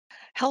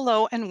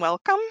Hello and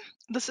welcome.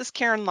 This is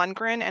Karen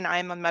Lundgren, and I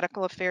am a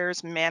Medical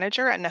Affairs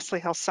Manager at Nestle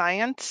Health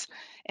Science,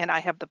 and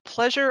I have the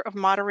pleasure of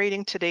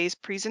moderating today's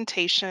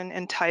presentation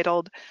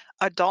entitled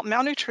Adult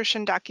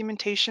Malnutrition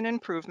Documentation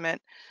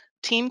Improvement,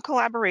 Team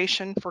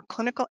Collaboration for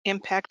Clinical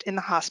Impact in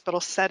the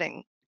Hospital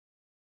Setting.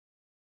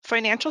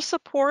 Financial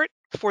support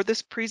for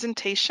this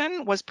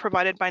presentation was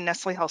provided by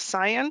Nestle Health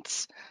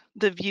Science.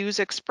 The views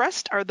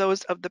expressed are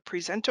those of the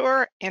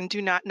presenter and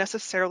do not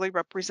necessarily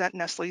represent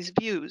Nestle's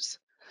views.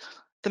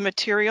 The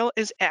material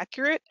is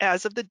accurate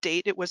as of the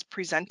date it was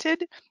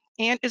presented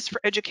and is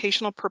for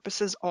educational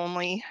purposes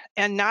only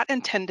and not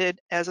intended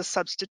as a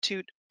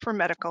substitute for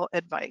medical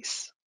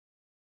advice.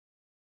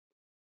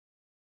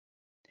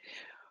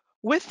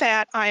 With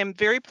that, I am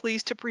very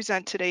pleased to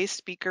present today's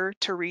speaker,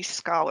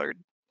 Therese Scollard.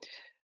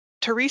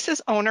 Therese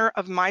is owner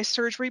of My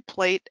Surgery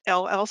Plate,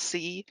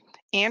 LLC,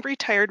 and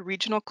retired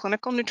regional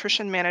clinical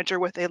nutrition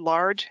manager with a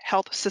large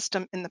health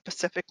system in the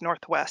Pacific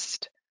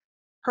Northwest.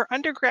 Her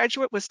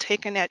undergraduate was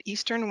taken at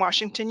Eastern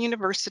Washington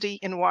University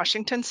in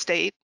Washington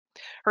State,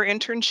 her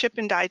internship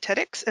in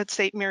dietetics at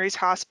St. Mary's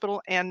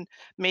Hospital and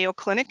Mayo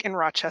Clinic in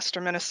Rochester,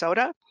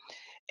 Minnesota,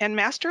 and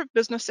Master of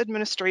Business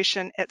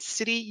Administration at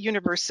City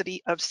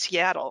University of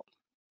Seattle.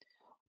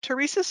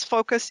 Therese's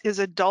focus is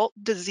adult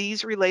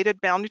disease-related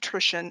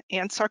malnutrition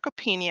and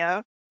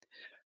sarcopenia,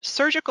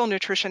 surgical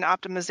nutrition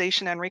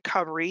optimization and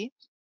recovery,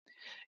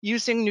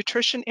 using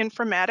nutrition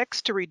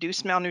informatics to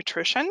reduce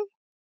malnutrition,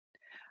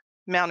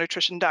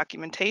 malnutrition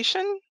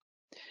documentation,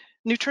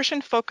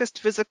 nutrition-focused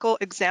physical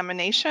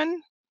examination,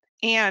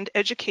 and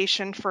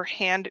education for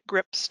hand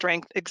grip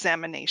strength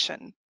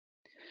examination.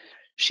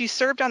 She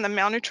served on the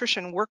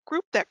malnutrition work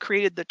group that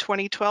created the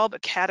 2012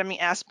 Academy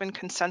Aspen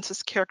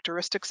Consensus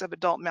Characteristics of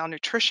Adult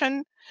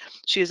Malnutrition.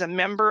 She is a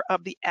member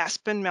of the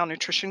Aspen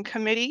Malnutrition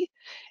Committee,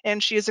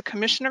 and she is a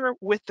commissioner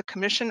with the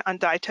Commission on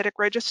Dietetic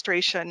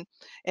Registration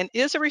and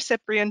is a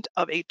recipient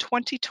of a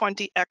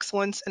 2020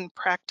 Excellence in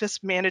Practice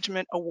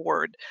Management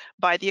Award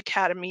by the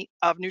Academy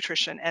of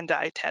Nutrition and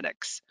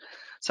Dietetics.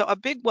 So a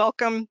big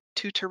welcome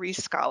to Therese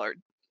Scollard.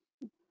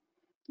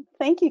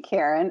 Thank you,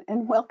 Karen,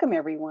 and welcome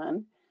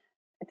everyone.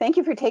 Thank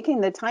you for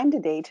taking the time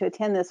today to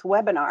attend this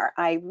webinar.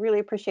 I really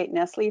appreciate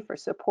Nestle for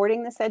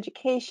supporting this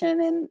education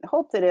and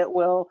hope that it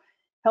will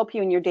help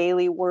you in your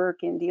daily work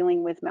in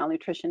dealing with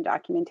malnutrition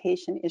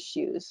documentation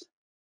issues.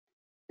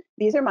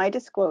 These are my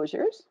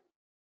disclosures.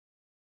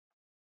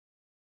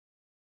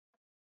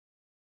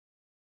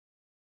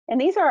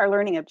 And these are our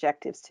learning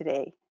objectives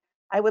today.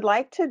 I would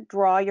like to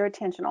draw your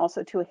attention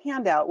also to a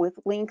handout with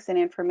links and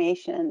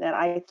information that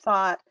I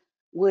thought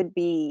would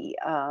be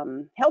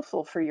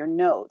helpful for your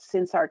notes.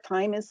 Since our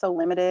time is so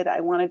limited,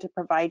 I wanted to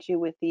provide you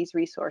with these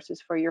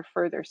resources for your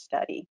further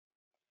study.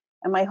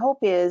 And my hope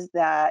is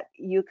that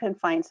you can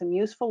find some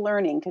useful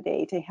learning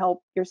today to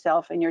help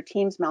yourself and your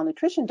team's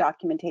malnutrition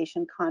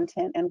documentation,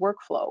 content, and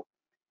workflow.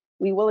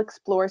 We will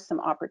explore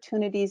some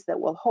opportunities that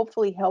will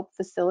hopefully help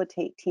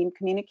facilitate team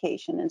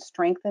communication and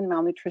strengthen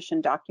malnutrition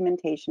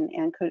documentation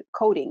and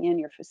coding in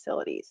your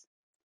facilities.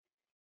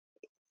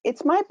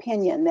 It's my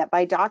opinion that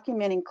by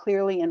documenting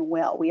clearly and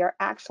well, we are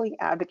actually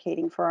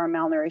advocating for our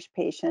malnourished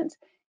patients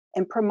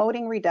and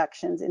promoting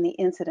reductions in the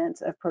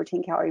incidence of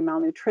protein-calorie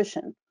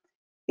malnutrition,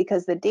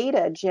 because the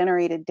data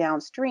generated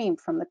downstream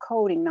from the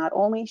coding not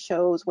only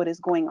shows what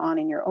is going on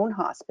in your own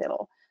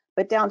hospital,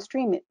 but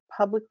downstream it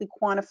publicly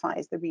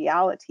quantifies the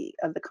reality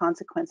of the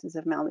consequences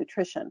of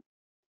malnutrition.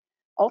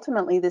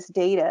 Ultimately, this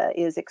data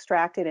is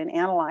extracted and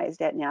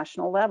analyzed at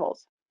national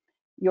levels.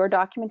 Your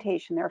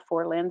documentation,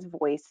 therefore, lends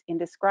voice in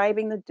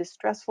describing the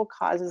distressful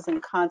causes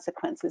and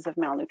consequences of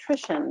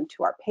malnutrition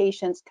to our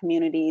patients,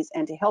 communities,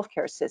 and to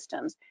healthcare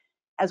systems,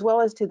 as well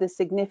as to the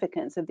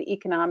significance of the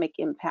economic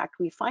impact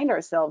we find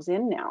ourselves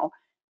in now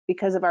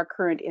because of our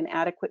current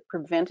inadequate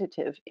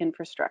preventative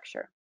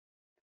infrastructure.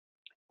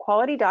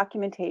 Quality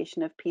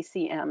documentation of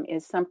PCM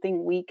is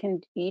something we can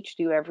each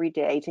do every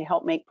day to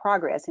help make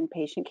progress in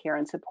patient care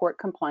and support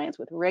compliance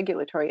with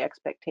regulatory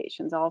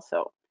expectations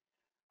also.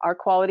 Our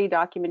quality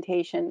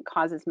documentation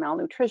causes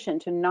malnutrition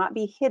to not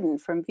be hidden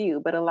from view,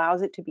 but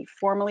allows it to be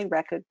formally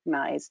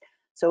recognized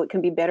so it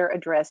can be better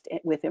addressed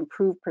with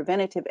improved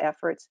preventative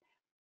efforts,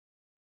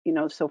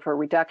 so for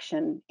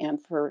reduction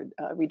and for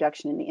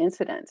reduction in the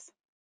incidence.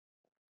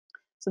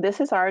 So this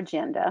is our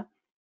agenda,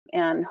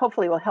 and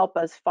hopefully will help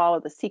us follow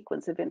the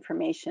sequence of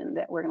information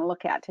that we're going to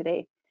look at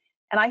today.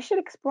 And I should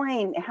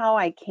explain how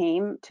I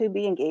came to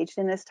be engaged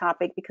in this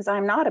topic, because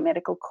I'm not a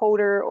medical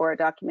coder or a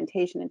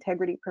documentation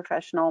integrity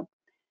professional.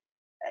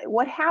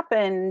 What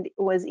happened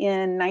was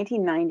in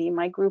 1990,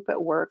 my group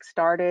at work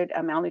started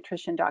a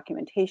malnutrition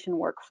documentation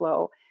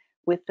workflow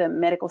with the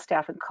medical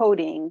staff and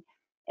coding.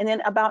 And then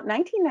about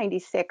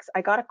 1996,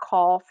 I got a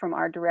call from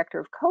our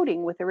director of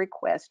coding with a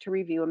request to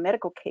review a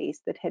medical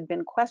case that had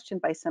been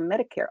questioned by some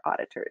Medicare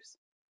auditors.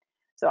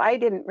 So I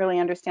didn't really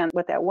understand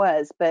what that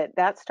was, but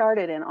that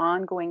started an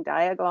ongoing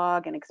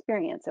dialogue and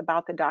experience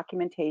about the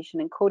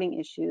documentation and coding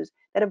issues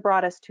that have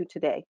brought us to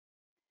today.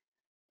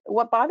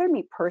 What bothered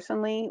me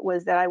personally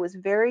was that I was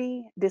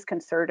very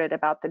disconcerted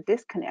about the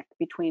disconnect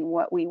between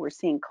what we were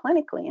seeing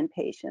clinically in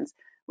patients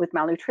with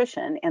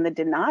malnutrition and the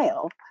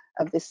denial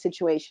of this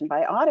situation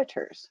by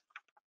auditors.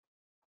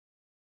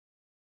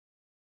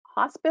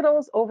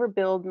 Hospitals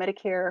overbilled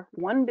Medicare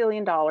 $1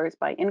 billion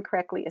by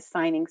incorrectly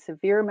assigning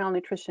severe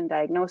malnutrition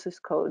diagnosis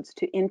codes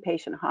to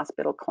inpatient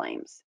hospital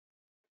claims.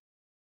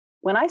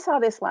 When I saw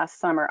this last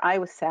summer, I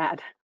was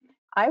sad.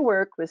 I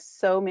work with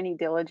so many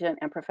diligent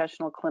and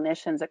professional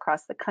clinicians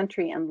across the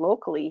country and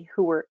locally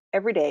who were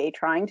every day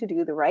trying to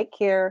do the right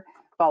care,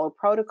 follow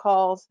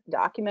protocols,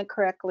 document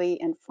correctly,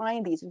 and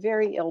find these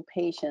very ill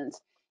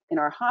patients in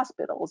our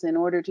hospitals in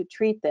order to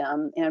treat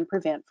them and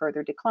prevent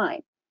further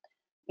decline.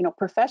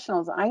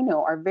 Professionals I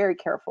know are very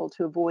careful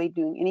to avoid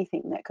doing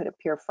anything that could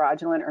appear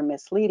fraudulent or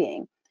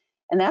misleading.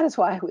 And that is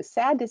why I was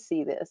sad to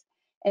see this.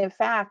 And in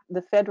fact,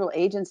 the federal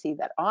agency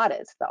that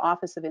audits, the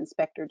Office of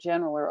Inspector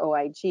General, or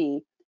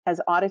OIG,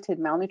 has audited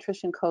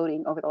malnutrition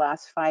coding over the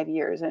last 5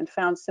 years and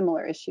found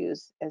similar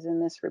issues as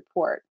in this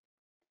report.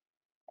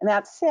 And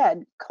that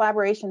said,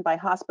 collaboration by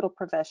hospital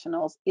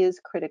professionals is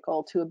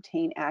critical to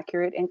obtain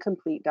accurate and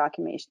complete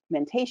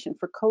documentation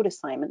for code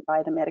assignment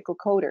by the medical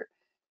coder.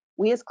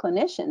 We as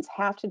clinicians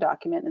have to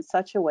document in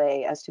such a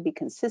way as to be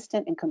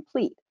consistent and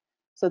complete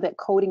so that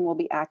coding will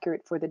be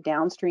accurate for the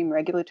downstream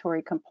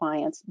regulatory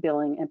compliance,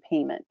 billing, and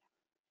payment.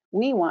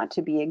 We want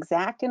to be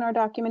exact in our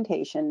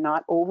documentation,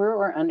 not over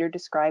or under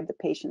describe the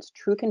patient's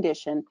true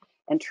condition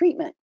and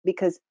treatment,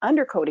 because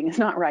undercoding is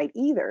not right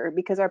either,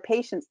 because our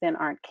patients then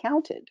aren't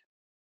counted.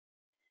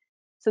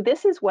 So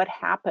this is what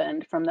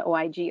happened from the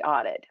OIG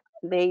audit.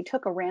 They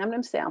took a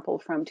random sample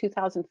from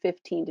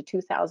 2015 to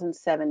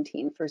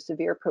 2017 for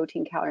severe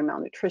protein calorie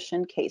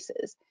malnutrition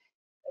cases.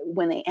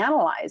 When they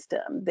analyzed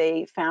them,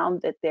 they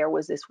found that there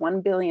was this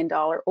 $1 billion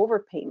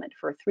overpayment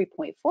for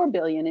 $3.4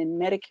 billion in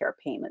Medicare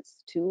payments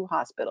to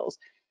hospitals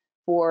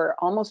for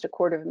almost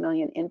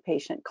 250,000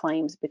 inpatient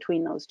claims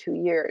between those 2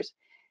 years.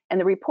 And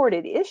the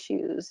reported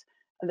issues,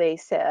 they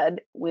said,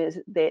 was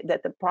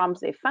that the problems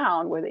they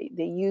found were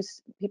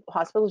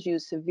hospitals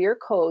use severe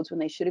codes when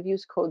they should have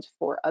used codes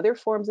for other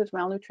forms of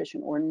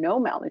malnutrition or no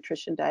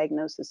malnutrition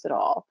diagnosis at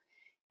all.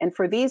 And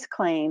for these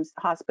claims,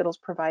 hospitals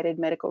provided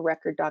medical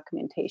record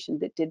documentation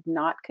that did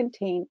not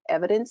contain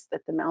evidence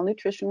that the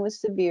malnutrition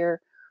was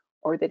severe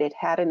or that it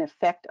had an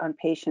effect on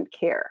patient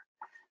care.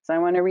 So I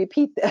want to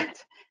repeat that.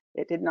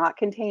 It did not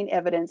contain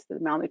evidence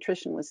that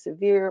malnutrition was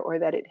severe or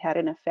that it had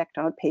an effect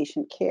on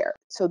patient care.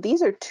 So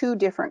these are two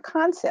different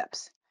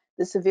concepts,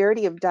 the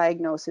severity of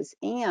diagnosis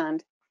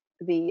and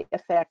the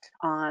effect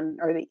on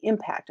or the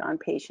impact on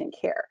patient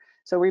care.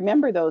 So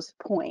remember those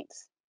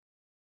points.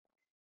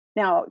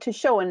 Now, to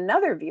show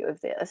another view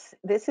of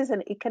this is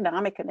an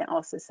economic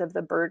analysis of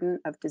the burden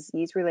of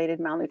disease-related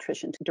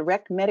malnutrition to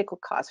direct medical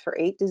costs for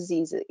 8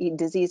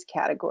 disease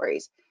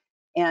categories.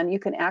 And you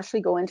can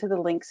actually go into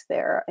the links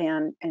there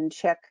and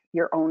check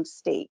your own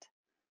state.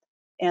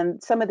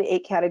 And some of the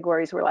 8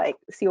 categories were like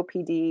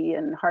COPD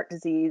and heart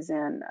disease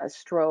and a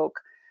stroke.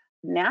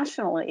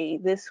 Nationally,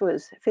 this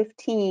was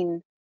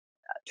 $15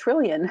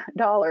 trillion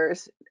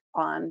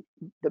on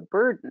the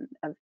burden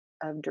of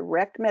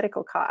direct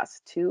medical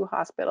costs to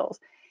hospitals.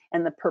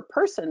 And the per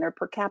person or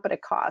per capita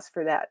cost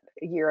for that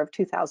year of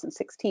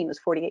 2016 was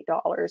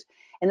 $48.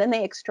 And then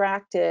they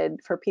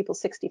extracted for people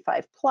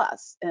 65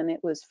 plus, and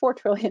it was $4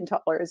 trillion,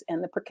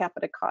 and the per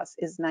capita cost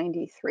is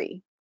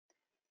 93.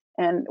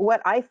 And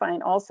what I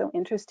find also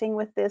interesting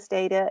with this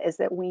data is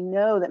that we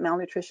know that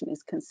malnutrition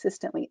is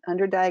consistently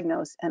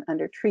underdiagnosed and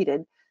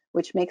undertreated,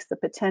 which makes the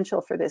potential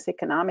for this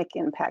economic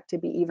impact to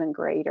be even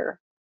greater.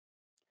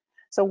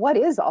 So what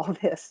is all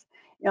this?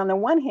 On the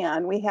one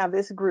hand, we have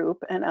this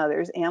group and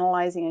others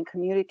analyzing and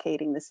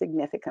communicating the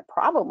significant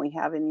problem we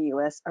have in the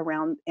US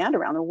around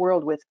the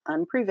world with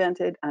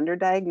unprevented,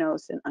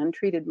 underdiagnosed, and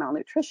untreated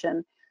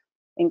malnutrition,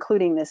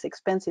 including this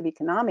expensive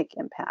economic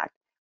impact.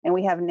 And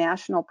we have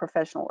national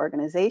professional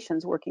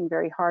organizations working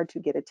very hard to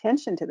get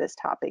attention to this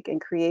topic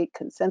and create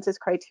consensus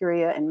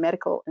criteria and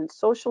medical and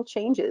social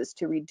changes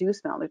to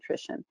reduce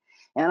malnutrition.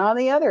 And on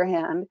the other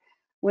hand,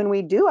 when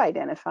we do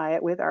identify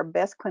it with our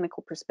best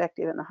clinical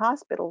perspective in the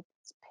hospital,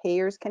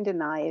 payers can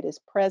deny it is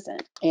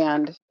present.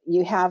 And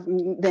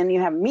then you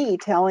have me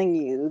telling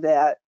you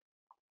that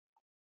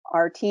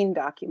our team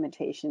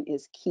documentation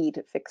is key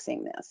to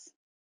fixing this.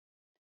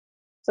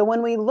 So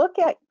when we look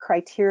at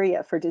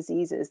criteria for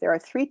diseases, there are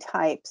 3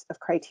 types of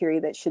criteria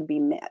that should be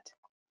met.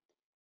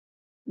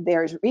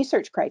 There's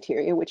research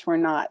criteria, which we're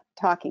not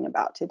talking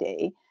about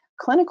today,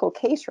 clinical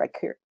case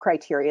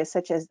criteria,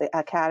 such as the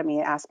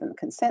Academy Aspen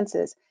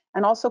consensus,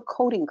 and also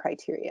coding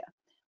criteria.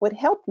 What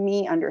helped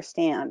me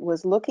understand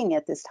was looking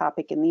at this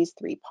topic in these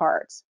 3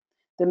 parts.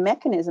 The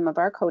mechanism of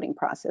our coding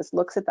process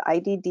looks at the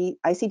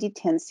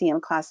ICD-10-CM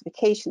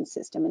classification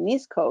system, and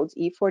these codes,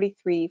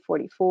 E43,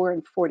 44,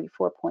 and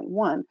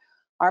 44.1,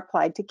 are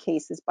applied to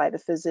cases by the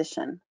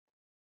physician.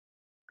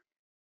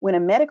 When a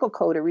medical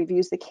coder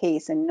reviews the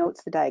case and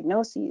notes the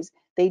diagnoses,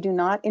 they do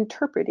not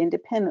interpret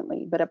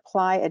independently, but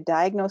apply a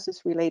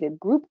diagnosis-related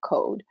group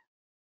code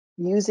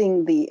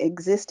using the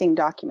existing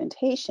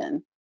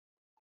documentation,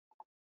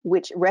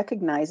 which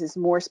recognizes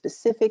more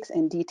specifics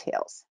and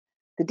details.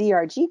 The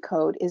DRG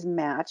code is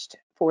matched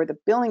for the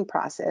billing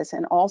process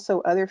and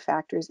also other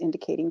factors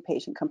indicating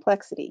patient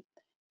complexity.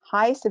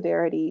 High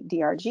severity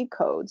DRG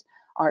codes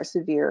are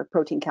severe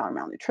protein calorie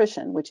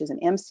malnutrition, which is an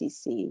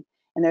MCC,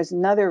 and there's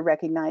another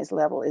recognized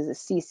level is a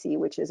CC,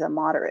 which is a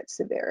moderate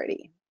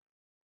severity.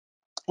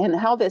 And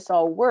how this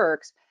all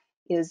works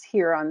is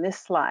here on this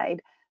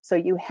slide. So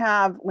you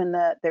have when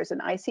there's an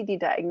ICD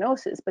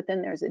diagnosis, but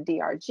then there's a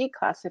DRG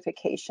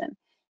classification.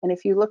 And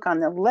if you look on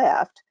the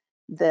left,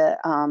 the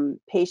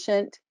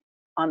patient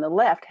on the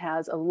left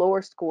has a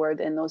lower score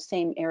than those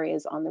same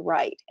areas on the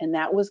right. And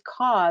that was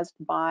caused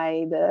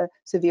by the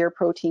severe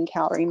protein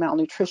calorie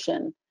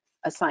malnutrition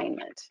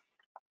assignment.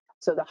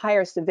 So the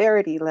higher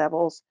severity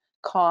levels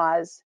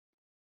cause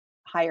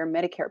higher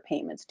Medicare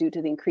payments due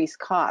to the increased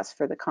costs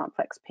for the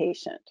complex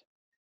patient.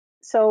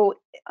 So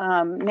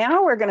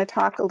now we're going to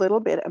talk a little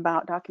bit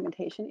about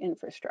documentation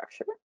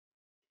infrastructure.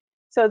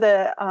 So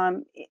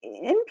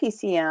in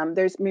PCM,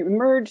 there's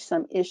emerged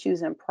some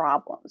issues and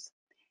problems.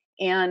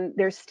 And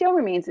there still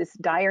remains this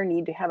dire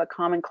need to have a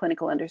common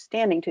clinical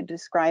understanding to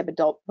describe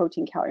adult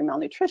protein calorie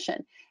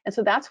malnutrition. And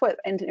so that's what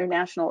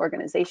international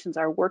organizations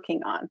are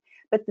working on.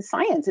 But the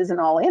science isn't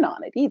all in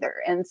on it either.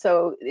 And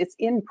so it's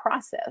in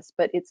process,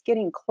 but it's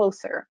getting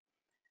closer.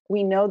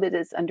 We know that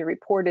it's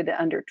underreported,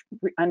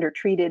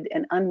 undertreated,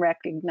 and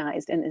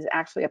unrecognized, and is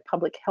actually a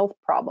public health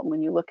problem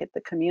when you look at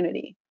the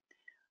community.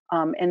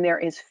 And there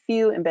is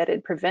few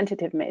embedded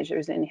preventative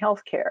measures in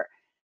healthcare.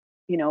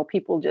 You know,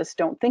 people just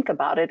don't think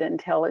about it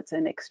until it's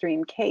an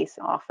extreme case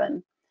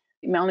often.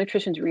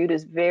 Malnutrition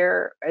is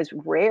viewed as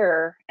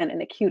rare and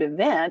an acute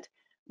event,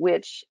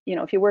 which, you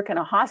know, if you work in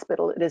a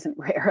hospital, it isn't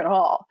rare at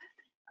all.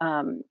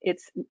 And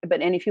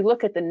if you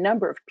look at the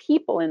number of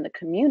people in the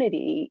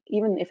community,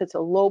 even if it's a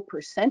low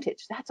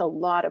percentage, that's a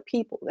lot of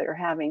people that are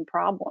having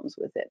problems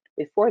with it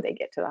before they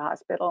get to the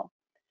hospital.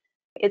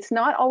 It's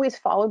not always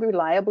followed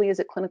reliably as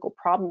a clinical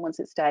problem once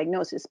it's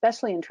diagnosed,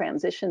 especially in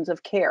transitions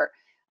of care.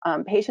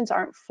 Patients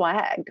aren't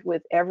flagged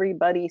with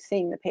everybody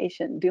seeing the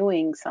patient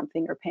doing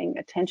something or paying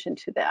attention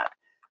to that.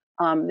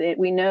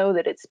 We know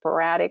that it's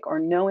sporadic or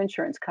no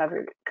insurance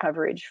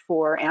coverage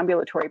for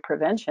ambulatory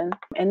prevention.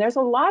 And there's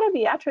a lot of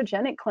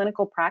iatrogenic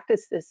clinical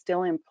practice that's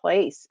still in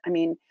place. I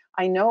mean,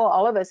 I know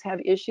all of us have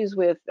issues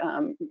with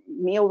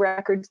meal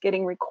records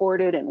getting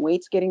recorded and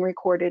weights getting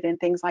recorded and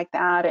things like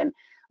that. And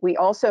we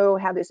also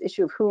have this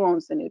issue of who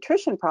owns the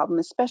nutrition problem,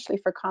 especially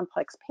for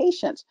complex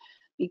patients,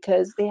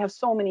 because they have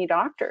so many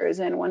doctors,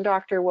 and one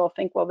doctor will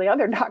think, well, the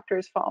other doctor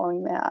is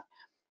following that.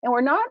 And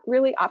we're not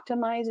really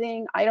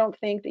optimizing, I don't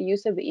think, the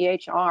use of the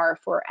EHR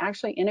for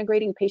actually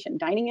integrating patient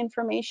dining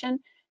information.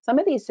 Some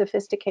of these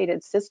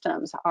sophisticated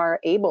systems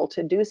are able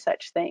to do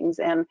such things,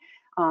 and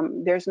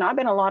there's not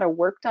been a lot of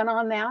work done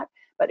on that,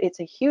 but it's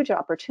a huge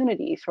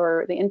opportunity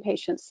for the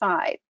inpatient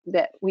side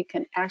that we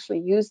can actually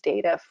use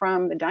data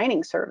from the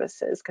dining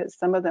services, because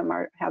some of them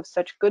have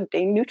such good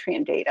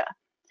nutrient data.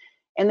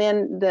 And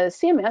then the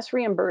CMS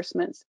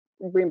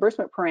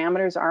reimbursement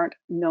parameters aren't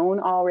known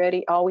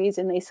always,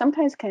 and they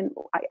sometimes can,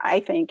 I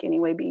think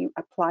anyway, be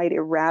applied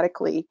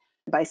erratically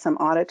by some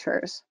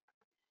auditors.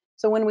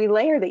 So when we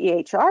layer the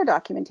EHR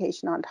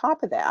documentation on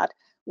top of that,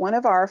 one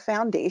of our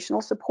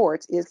foundational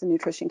supports is the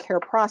nutrition care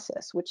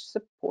process, which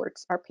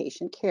supports our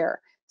patient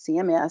care,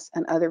 CMS,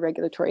 and other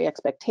regulatory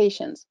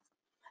expectations.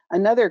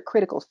 Another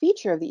critical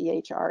feature of the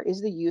EHR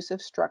is the use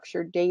of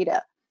structured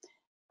data,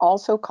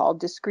 also called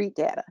discrete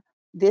data.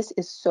 This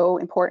is so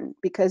important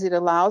because it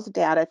allows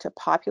data to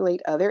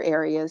populate other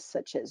areas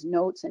such as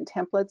notes and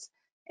templates,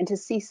 and to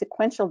see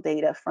sequential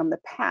data from the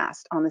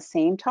past on the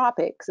same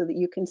topic so that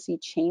you can see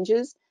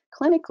changes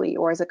clinically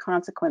or as a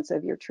consequence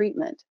of your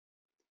treatment.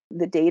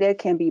 The data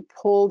can be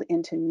pulled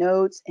into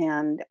notes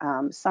and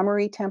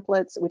summary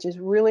templates, which is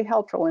really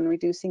helpful in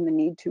reducing the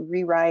need to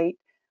rewrite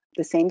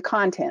the same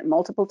content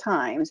multiple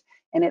times,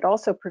 and it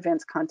also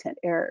prevents content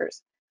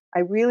errors. I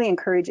really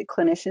encourage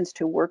clinicians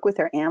to work with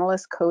their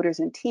analysts, coders,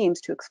 and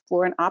teams to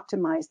explore and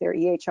optimize their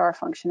EHR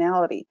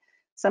functionality.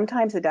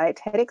 Sometimes the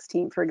dietetics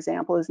team, for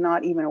example, is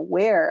not even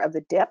aware of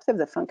the depth of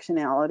the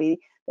functionality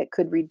that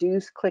could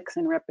reduce clicks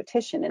and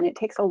repetition, and it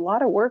takes a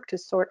lot of work to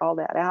sort all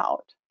that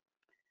out.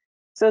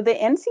 So the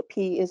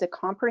NCP is a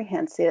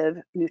comprehensive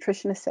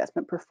nutrition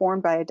assessment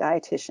performed by a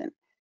dietitian.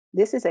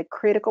 This is a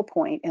critical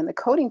point, and the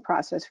coding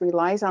process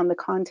relies on the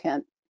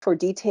content for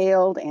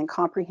detailed and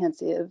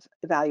comprehensive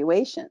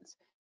evaluations.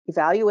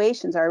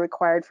 Evaluations are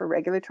required for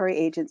regulatory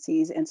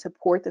agencies and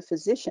support the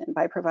physician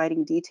by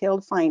providing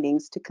detailed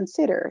findings to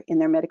consider in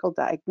their medical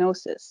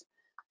diagnosis.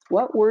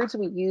 What words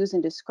we use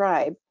and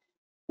describe,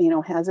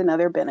 has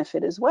another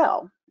benefit as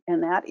well,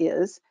 and that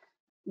is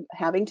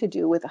having to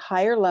do with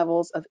higher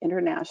levels of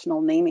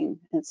international naming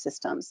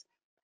systems.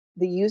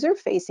 The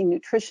user-facing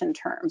nutrition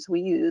terms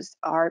we use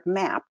are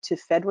mapped to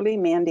federally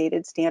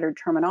mandated standard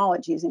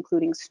terminologies,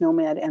 including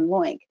SNOMED and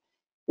LOINC.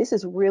 This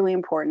is really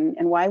important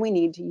and why we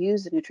need to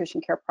use the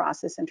nutrition care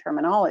process and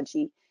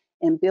terminology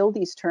and build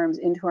these terms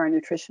into our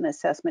nutrition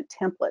assessment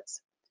templates.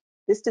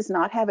 This does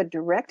not have a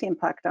direct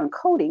impact on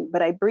coding,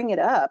 but I bring it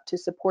up to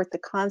support the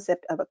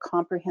concept of a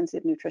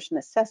comprehensive nutrition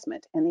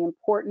assessment and the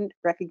important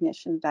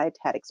recognition of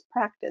dietetics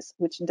practice,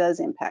 which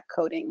does impact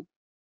coding.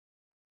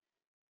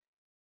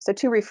 So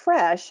to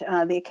refresh,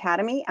 the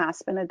Academy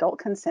Aspen Adult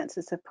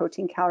Consensus of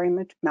Protein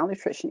Calorie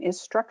Malnutrition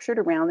is structured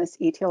around this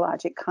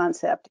etiologic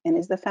concept and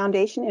is the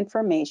foundation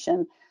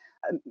information,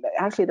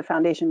 actually the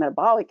foundation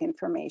metabolic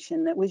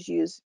information that was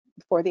used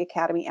for the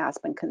Academy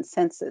Aspen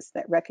Consensus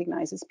that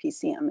recognizes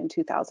PCM in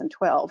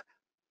 2012.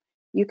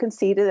 You can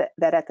see that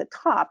at the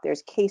top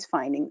there's case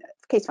finding.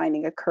 Case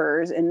finding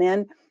occurs, and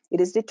then it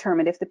is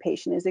determined if the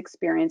patient is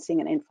experiencing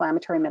an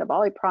inflammatory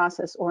metabolic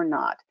process or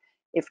not.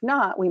 If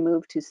not, we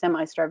move to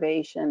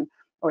semi-starvation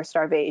or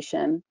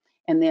starvation.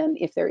 And then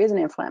if there is an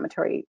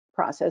inflammatory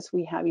process,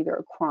 we have either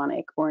a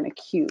chronic or an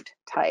acute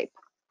type.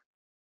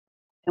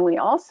 And we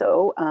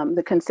also,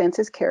 the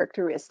consensus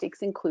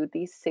characteristics include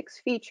these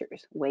 6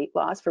 features: weight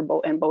loss for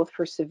both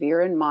for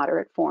severe and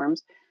moderate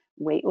forms,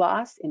 weight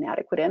loss,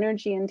 inadequate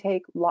energy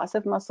intake, loss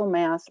of muscle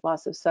mass,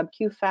 loss of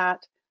sub-Q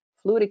fat,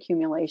 fluid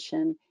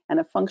accumulation,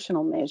 and a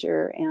functional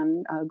measure,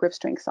 and grip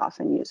strength is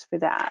often used for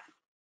that.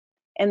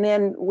 And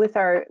then we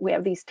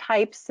have these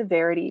types: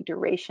 severity,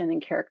 duration, and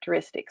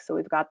characteristics. So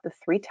we've got the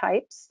 3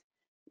 types.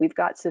 We've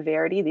got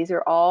severity. These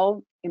are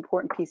all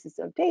important pieces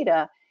of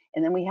data.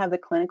 And then we have the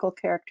clinical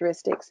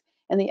characteristics,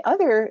 and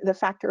the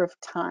factor of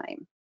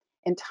time.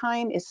 And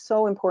time is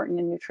so important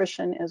in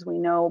nutrition, as we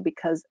know,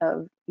 because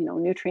of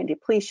nutrient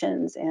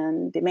depletions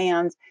and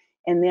demands.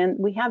 And then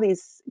we have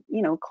these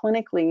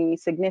clinically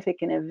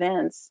significant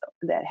events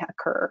that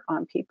occur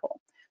on people.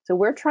 So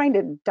we're trying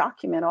to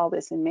document all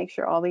this and make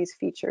sure all these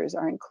features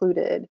are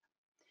included.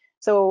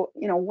 So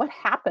what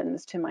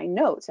happens to my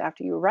notes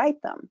after you write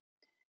them?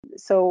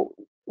 So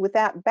with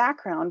that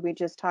background we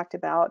just talked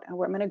about, I'm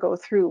going to go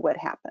through what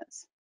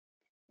happens.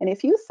 And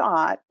if you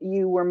thought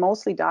you were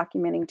mostly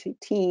documenting to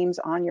teams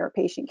on your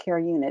patient care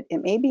unit,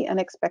 it may be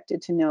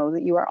unexpected to know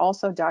that you are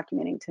also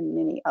documenting to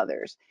many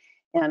others,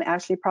 and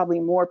actually probably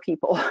more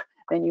people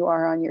than you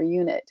are on your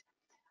unit.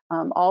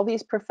 All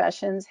these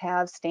professions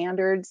have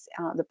standards,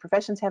 the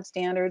professions have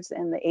standards,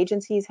 and the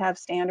agencies have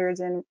standards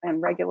and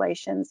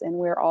regulations, and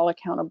we're all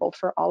accountable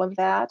for all of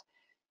that.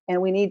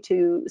 And we need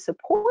to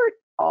support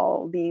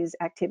all these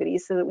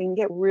activities so that we can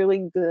get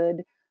really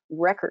good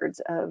records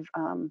of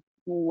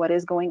what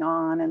is going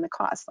on and the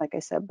cost, like I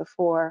said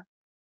before.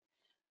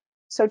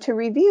 So to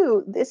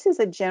review, this is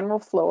a general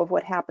flow of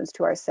what happens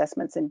to our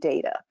assessments and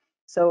data.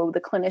 So the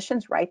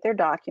clinicians write their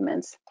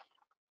documents.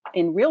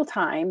 In real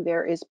time,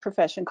 there is a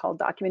profession called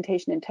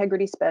documentation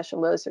integrity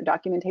specialist or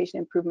documentation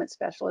improvement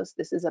specialist.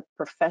 This is a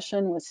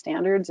profession with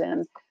standards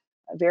and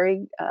a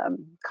very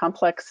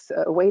complex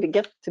way to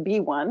get to be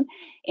one.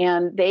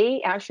 And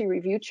they actually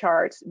review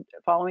charts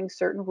following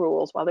certain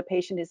rules while the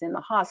patient is in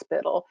the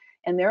hospital.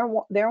 And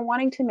they're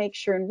wanting to make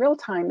sure in real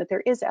time that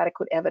there is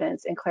adequate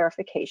evidence and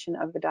clarification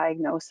of the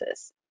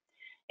diagnosis.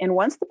 And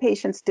once the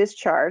patient's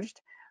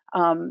discharged,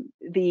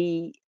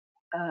 the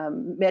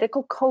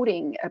medical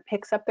coding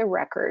picks up the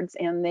records,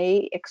 and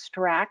they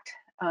extract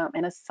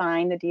and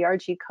assign the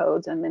DRG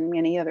codes and then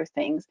many other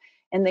things,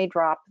 and they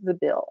drop the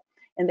bill.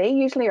 And they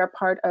usually are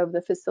part of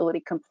the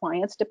facility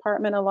compliance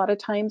department a lot of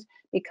times,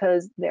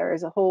 because there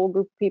is a whole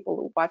group of people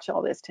who watch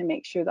all this to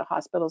make sure the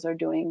hospitals are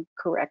doing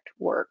correct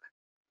work.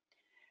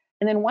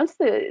 And then once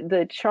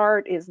the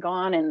chart is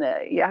gone and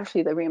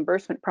actually the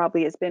reimbursement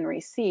probably has been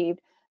received,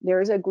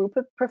 there's a group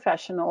of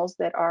professionals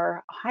that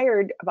are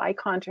hired by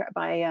contract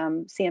by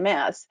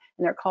CMS,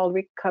 and they're called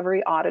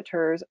recovery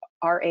auditors,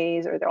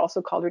 RAs, or they're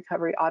also called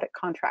recovery audit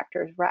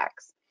contractors,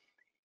 RACs.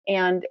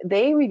 And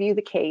they review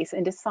the case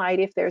and decide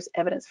if there's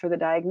evidence for the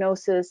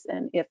diagnosis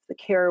and if the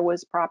care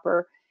was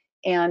proper,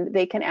 and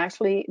they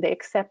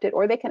accept it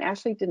or they can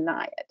actually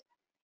deny it.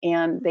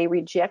 And they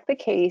reject the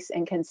case,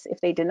 and if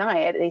they deny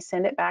it, they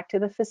send it back to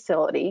the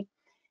facility.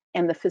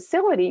 And the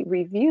facility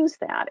reviews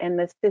that, and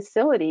the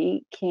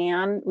facility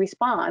can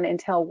respond and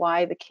tell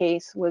why the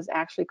case was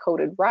actually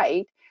coded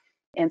right.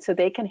 And so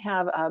they can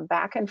have a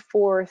back and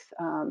forth,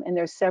 and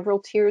there's several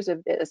tiers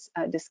of this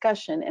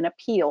discussion and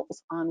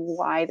appeals on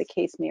why the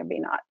case may have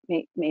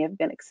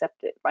been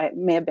accepted,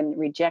 may have been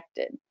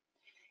rejected.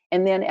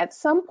 And then at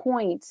some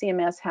point,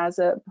 CMS has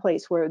a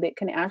place where they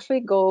can actually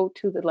go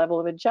to the level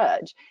of a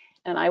judge.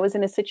 And I was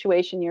in a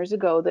situation years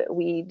ago that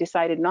we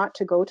decided not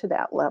to go to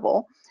that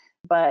level,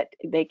 but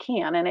they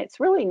can. And it's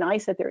really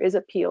nice that there is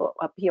appeal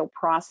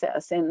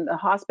process, and the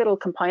hospital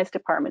compliance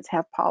departments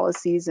have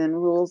policies and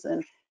rules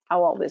and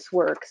how all this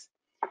works.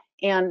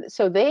 And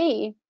so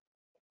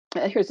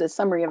here's a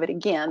summary of it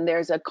again.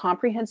 There's a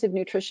comprehensive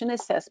nutrition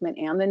assessment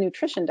and the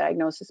nutrition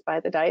diagnosis by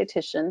the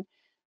dietitian,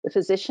 the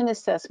physician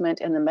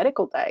assessment, and the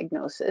medical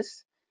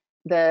diagnosis.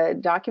 The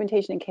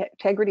documentation and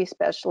integrity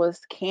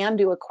specialist can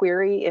do a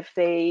query if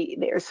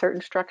there are certain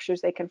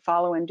structures they can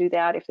follow and do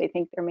that if they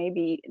think there may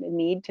be a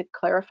need to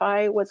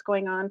clarify what's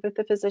going on with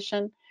the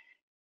physician.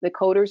 The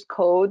coders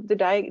code the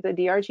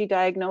DRG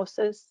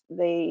diagnosis.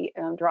 They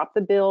drop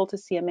the bill to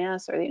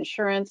CMS or the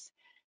insurance.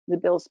 The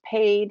bill's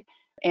paid,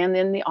 and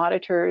then the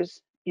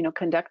auditors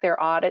conduct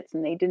their audits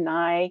and they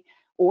deny,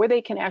 or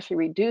they can actually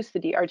reduce the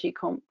DRG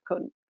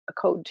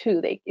code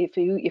too. If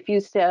you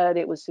said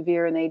it was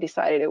severe and they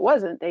decided it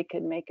wasn't, they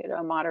could make it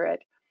a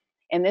moderate.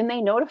 And then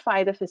they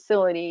notify the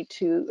facility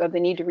of the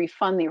need to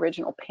refund the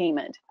original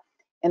payment.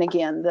 And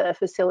again, the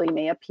facility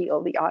may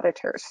appeal the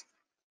auditors.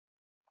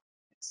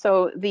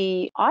 So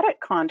the audit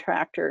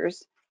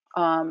contractors,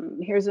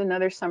 here's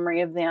another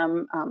summary of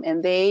them,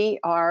 and they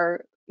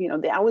are,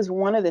 that was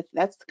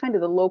that's kind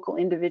of the local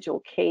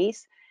individual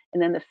case,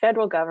 and then the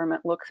federal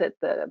government looks at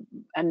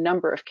a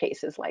number of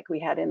cases like we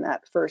had in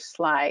that first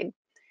slide,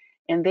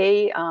 and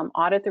they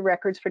audit the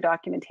records for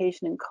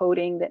documentation and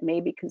coding that may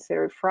be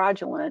considered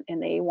fraudulent,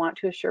 and they want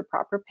to assure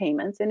proper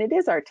payments, and it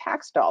is our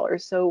tax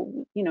dollars,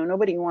 so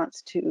nobody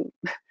wants to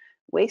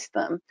waste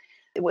them.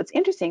 What's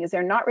interesting is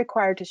they're not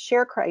required to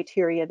share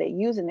criteria they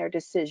use in their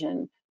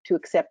decision to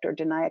accept or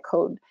deny a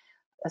code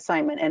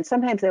assignment. And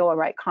sometimes they will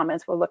write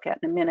comments we'll look at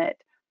in a minute.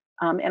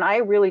 And I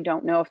really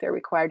don't know if they're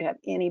required to have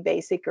any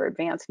basic or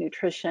advanced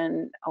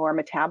nutrition or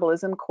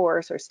metabolism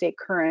course or stay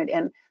current.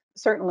 And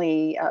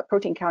certainly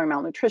protein calorie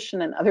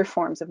malnutrition and other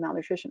forms of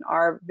malnutrition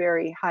are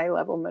very high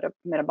level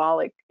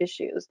metabolic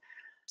issues.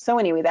 So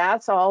anyway,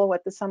 that's all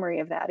what the summary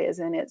of that is,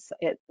 and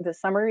the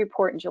summary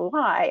report in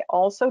July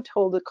also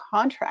told the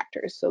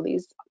contractors, so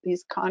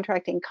these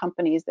contracting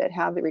companies that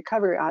have the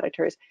recovery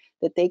auditors,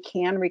 that they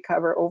can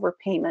recover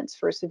overpayments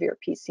for severe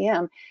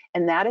PCM,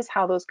 and that is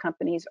how those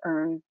companies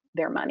earn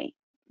their money.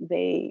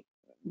 They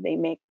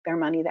make their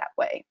money that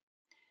way.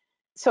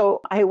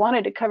 So I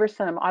wanted to cover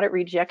some audit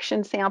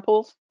rejection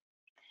samples.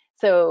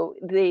 So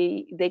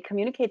they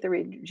communicate the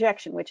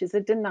rejection, which is a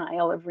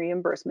denial of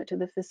reimbursement to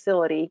the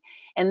facility,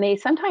 and they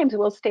sometimes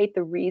will state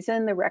the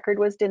reason the record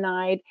was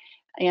denied.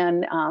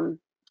 And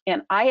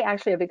I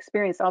actually have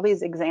experienced all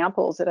these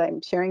examples that I'm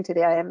sharing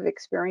today. I have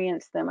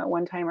experienced them at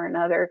one time or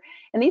another.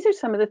 And these are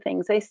some of the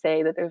things they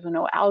say: that there's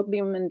no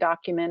albumin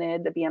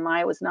documented, the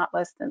BMI was not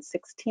less than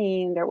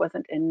 16, there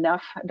wasn't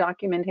enough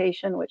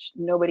documentation, which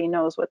nobody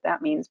knows what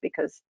that means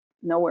because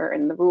nowhere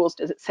in the rules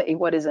does it say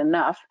what is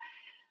enough.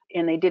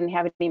 And they didn't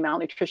have any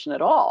malnutrition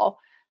at all,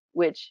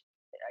 which,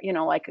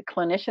 like a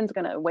clinician's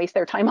going to waste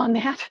their time on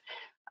that.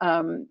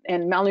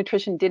 And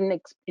malnutrition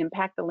didn't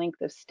impact the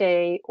length of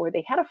stay, or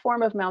they had a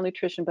form of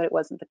malnutrition, but it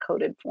wasn't the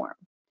coded form.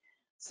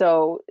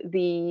 So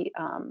the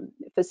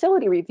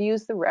facility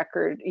reviews the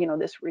record,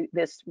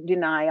 this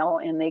denial,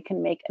 and they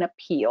can make an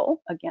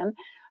appeal again.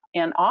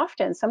 And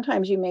often,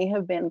 sometimes you may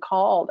have been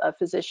called, a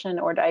physician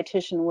or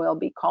dietitian will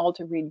be called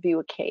to review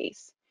a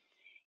case.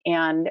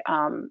 And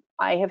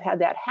I have had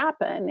that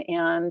happen,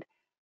 and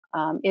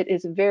it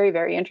is very,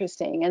 very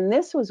interesting. And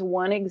this was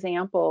one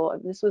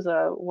example. This was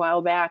a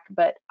while back,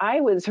 but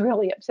I was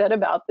really upset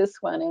about this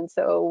one. And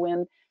so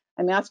when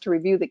I'm asked to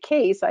review the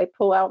case, I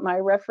pull out my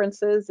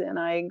references and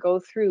I go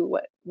through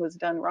what was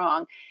done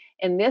wrong.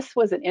 And this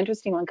was an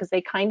interesting one because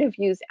they kind of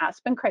use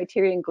Aspen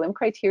criteria and GLIM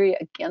criteria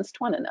against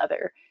one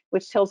another,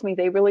 which tells me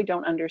they really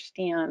don't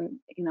understand,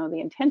 the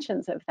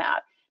intentions of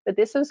that. But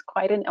this was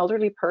quite an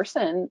elderly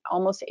person,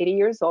 almost 80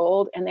 years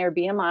old, and their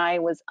BMI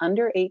was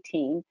under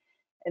 18.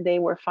 They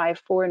were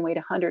 5'4" and weighed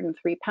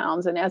 103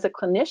 pounds. And as a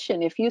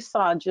clinician, if you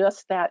saw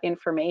just that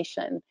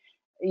information,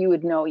 you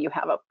would know you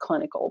have a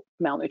clinical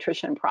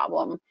malnutrition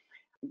problem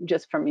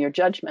just from your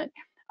judgment.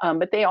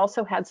 But they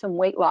also had some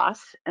weight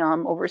loss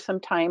over some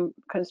time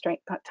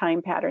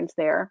patterns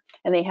there.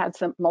 And they had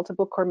some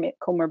multiple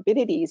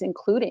comorbidities,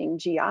 including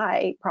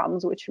GI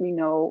problems, which we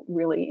know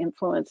really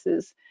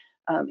influences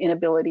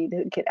inability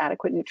to get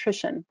adequate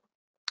nutrition.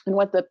 And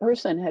what the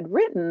person had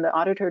written, the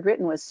auditor had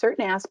written, was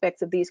certain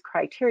aspects of these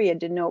criteria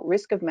denote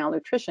risk of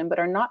malnutrition, but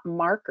are not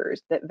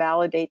markers that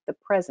validate the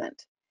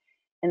present.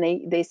 And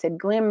they said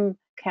GLIM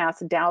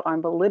casts doubt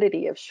on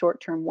validity of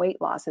short-term weight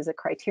loss as a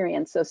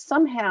criterion. So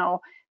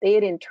somehow they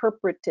had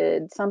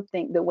interpreted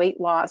the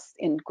weight loss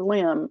in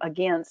GLIM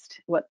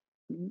against what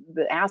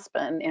the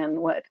Aspen and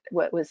what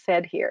was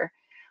said here.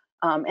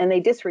 And they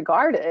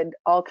disregarded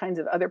all kinds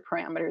of other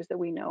parameters that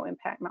we know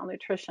impact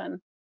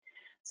malnutrition.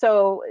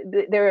 So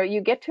there you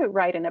get to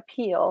write an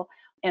appeal.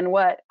 And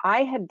what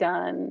I had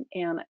done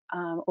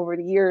over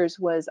the years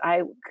was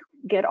I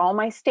get all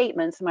my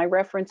statements, my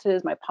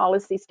references, my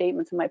policy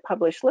statements, and my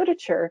published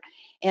literature.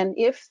 And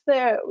if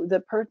the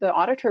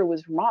auditor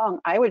was wrong,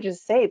 I would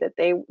just say that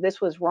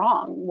this was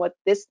wrong. What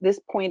this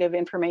point of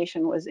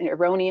information was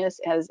erroneous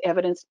as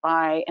evidenced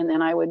by, and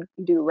then I would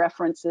do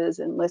references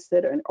and list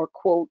it or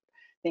quote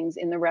things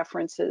in the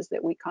references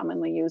that we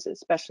commonly use,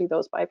 especially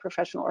those by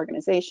professional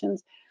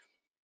organizations.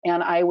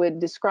 And I would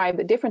describe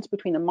the difference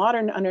between the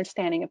modern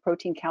understanding of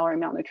protein calorie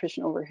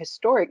malnutrition over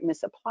historic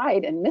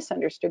misapplied and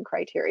misunderstood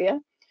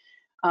criteria.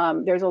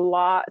 There's a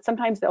lot,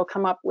 sometimes they'll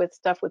come up with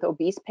stuff with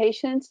obese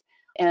patients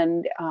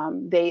and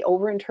they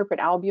overinterpret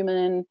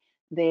albumin.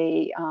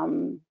 They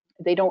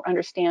don't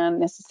understand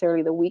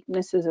necessarily the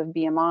weaknesses of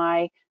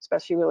BMI,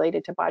 especially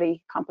related to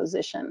body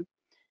composition.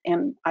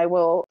 And I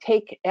will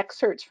take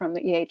excerpts from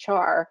the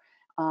EHR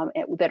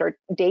that are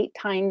date,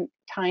 time,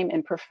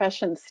 and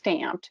profession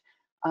stamped.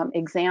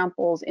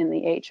 examples in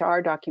the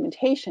HR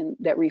documentation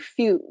that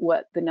refute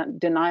what the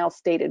denial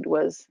stated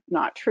was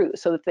not true.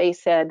 So if they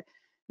said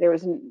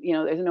there's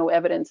no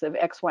evidence of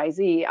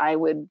XYZ, I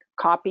would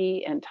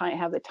copy and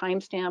have the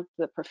timestamp,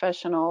 the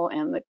professional,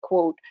 and the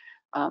quote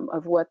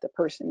of what the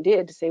person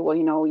did to say, well,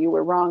 you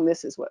were wrong.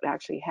 This is what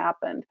actually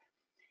happened.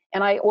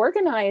 And I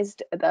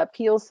organized the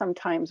appeals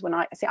sometimes when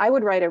I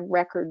would write a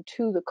record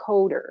to the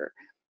coder,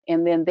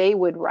 and then they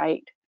would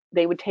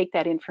take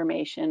that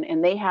information,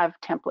 and they have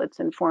templates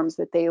and forms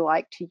that they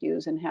like to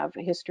use and have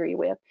a history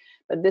with.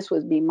 But this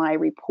would be my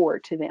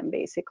report to them,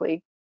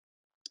 basically.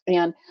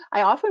 And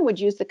I often would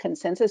use the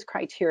consensus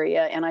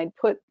criteria, and I'd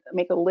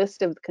make a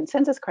list of the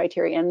consensus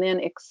criteria and then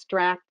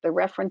extract the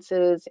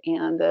references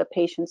and the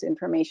patient's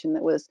information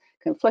that was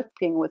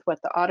conflicting with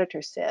what the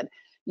auditor said,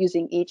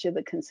 using each of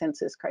the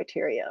consensus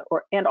criteria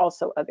and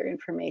also other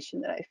information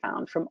that I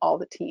found from all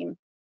the team.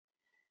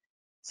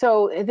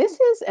 So this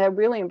is a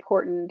really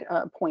important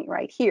point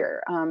right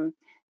here.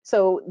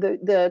 So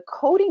the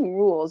coding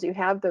rules, you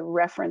have the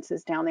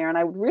references down there, and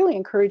I would really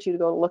encourage you to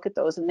go look at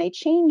those, and they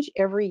change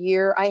every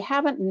year. I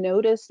haven't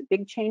noticed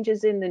big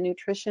changes in the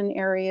nutrition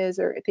areas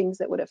or things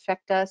that would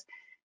affect us,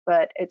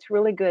 but it's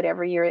really good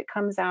every year. It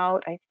comes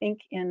out, I think,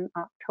 in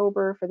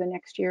October for the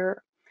next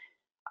year.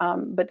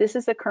 But this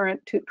is the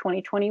current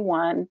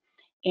 2021,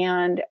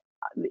 and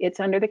it's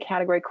under the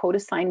category Code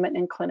Assignment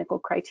and Clinical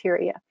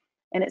Criteria.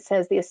 And it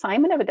says the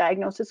assignment of a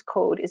diagnosis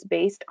code is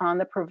based on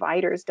the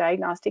provider's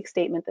diagnostic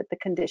statement that the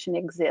condition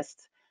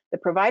exists. The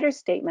provider's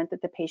statement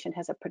that the patient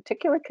has a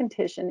particular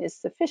condition is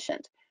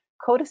sufficient.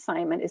 Code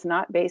assignment is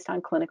not based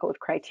on clinical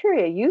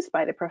criteria used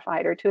by the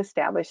provider to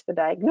establish the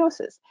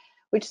diagnosis,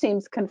 which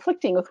seems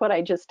conflicting with what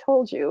I just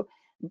told you.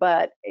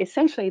 But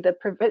essentially, the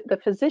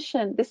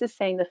physician, this is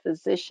saying the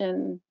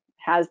physician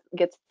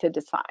gets to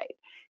decide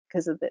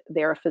because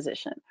they're a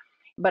physician.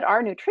 But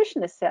our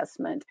nutrition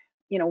assessment,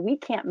 we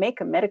can't make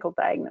a medical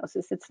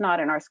diagnosis. It's not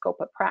in our scope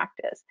of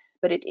practice,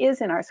 but it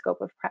is in our scope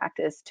of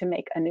practice to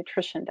make a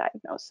nutrition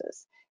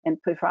diagnosis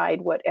and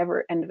provide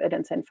whatever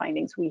evidence and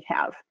findings we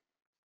have.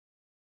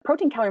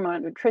 Protein calorie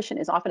malnutrition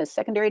is often a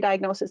secondary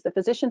diagnosis. The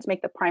physicians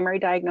make the primary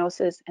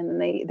diagnosis,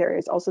 and then there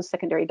is also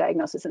secondary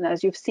diagnosis. And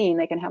as you've seen,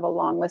 they can have a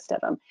long list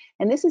of them.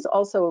 And this is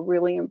also a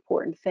really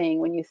important thing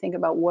when you think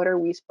about what are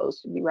we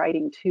supposed to be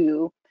writing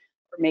to,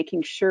 or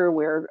making sure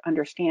we're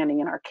understanding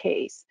in our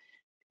case.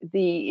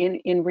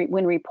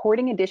 When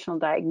reporting additional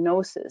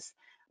diagnosis,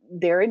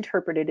 they're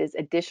interpreted as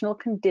additional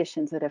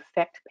conditions that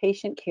affect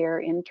patient care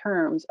in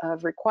terms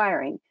of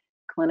requiring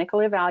clinical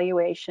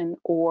evaluation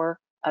or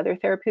other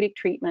therapeutic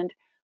treatment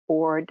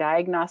or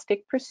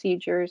diagnostic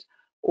procedures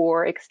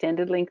or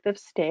extended length of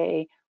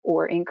stay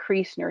or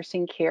increased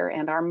nursing care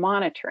and our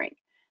monitoring.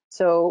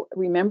 So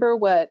remember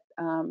what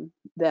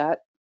that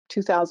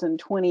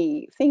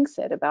 2020 thing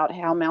said about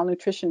how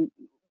malnutrition,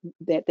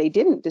 that they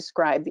didn't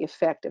describe the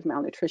effect of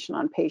malnutrition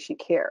on patient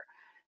care.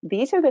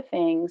 These are the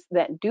things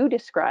that do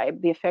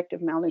describe the effect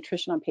of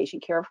malnutrition on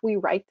patient care if we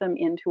write them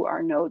into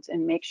our notes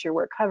and make sure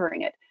we're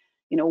covering it.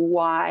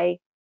 Why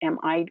am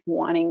I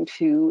wanting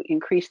to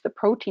increase the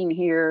protein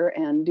here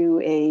and do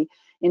a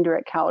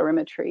indirect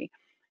calorimetry?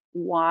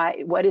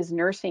 What is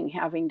nursing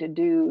having to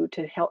do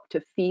to help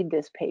to feed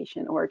this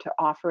patient or to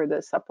offer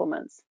the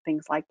supplements,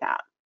 things like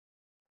that.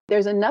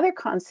 There's another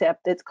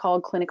concept that's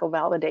called clinical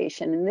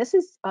validation, and this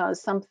is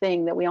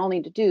something that we all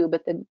need to do,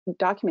 but the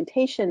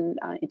documentation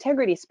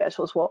integrity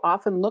specialists will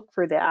often look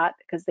for that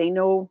because they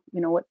know,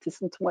 what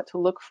to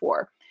look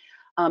for.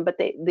 But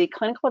the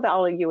clinical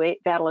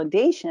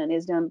validation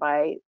is done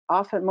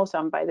most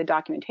often by the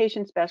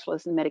documentation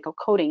specialists and medical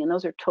coding, and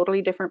those are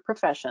totally different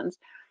professions.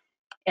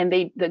 And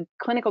the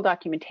clinical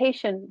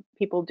documentation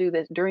people do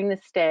this during the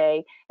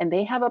stay, and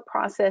they have a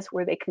process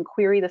where they can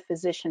query the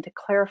physician to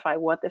clarify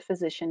what the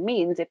physician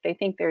means if they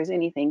think there's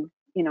anything,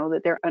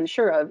 that they're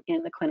unsure of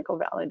in the clinical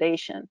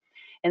validation.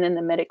 And then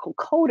the medical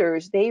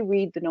coders, they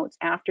read the notes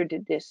after the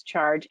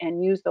discharge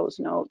and use those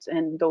notes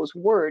and those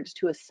words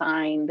to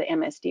assign the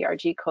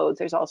MSDRG codes.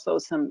 There's also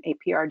some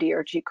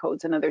APR-DRG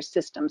codes and other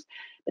systems,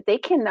 but they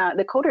cannot,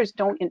 the coders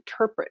don't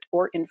interpret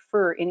or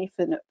infer any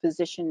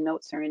physician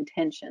notes or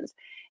intentions.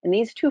 And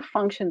these two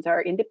functions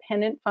are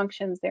independent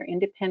functions, they're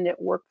independent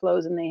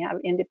workflows, and they have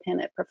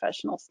independent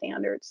professional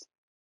standards.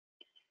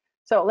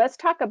 So let's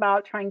talk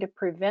about trying to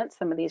prevent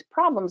some of these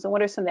problems and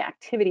what are some of the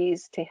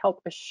activities to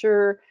help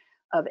assure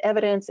of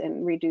evidence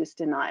and reduce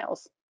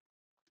denials.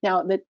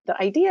 Now, the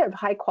idea of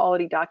high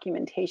quality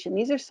documentation,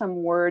 these are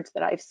some words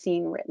that I've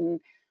seen written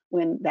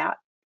when that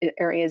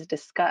area is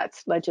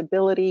discussed.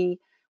 Legibility,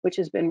 which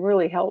has been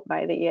really helped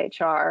by the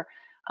EHR,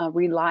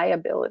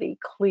 reliability,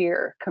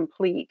 clear,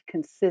 complete,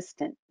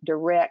 consistent,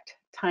 direct,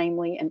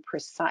 timely, and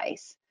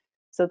precise.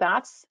 So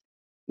that's,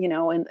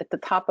 at the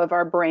top of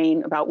our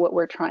brain about what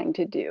we're trying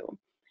to do.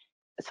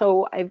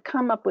 So I've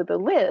come up with a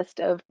list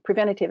of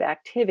preventative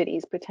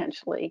activities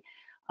potentially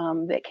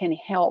that can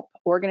help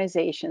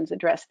organizations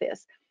address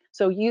this.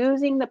 So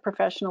using the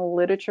professional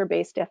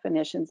literature-based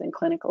definitions and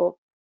clinical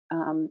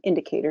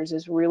indicators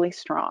is really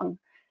strong.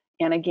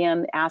 And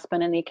again,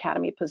 Aspen and the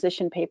Academy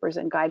position papers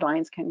and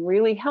guidelines can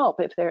really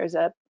help if there's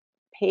a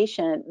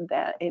patient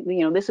that,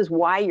 this is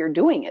why you're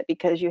doing it,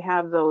 because you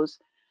have those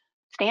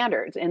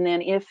standards. And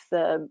then if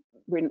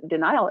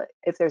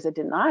there's a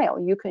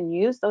denial, you can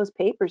use those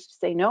papers to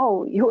say,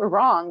 no, you were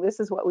wrong. This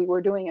is what we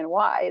were doing and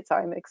why. It's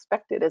I'm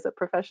expected as a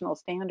professional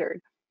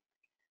standard.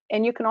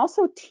 And you can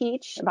also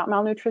teach about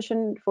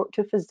malnutrition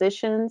to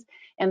physicians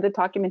and the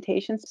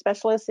documentation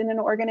specialists in an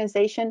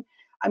organization.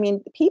 I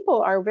mean,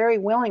 people are very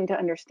willing to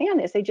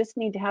understand this. They just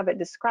need to have it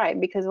described,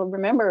 because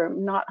remember,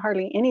 not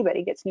hardly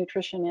anybody gets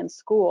nutrition in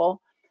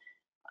school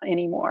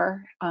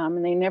anymore,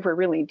 and they never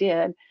really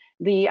did.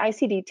 The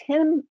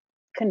ICD-10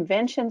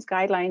 conventions,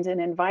 guidelines, and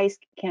advice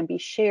can be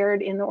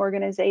shared in the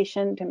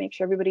organization to make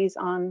sure everybody's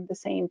on the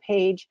same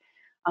page.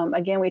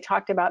 Again, we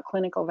talked about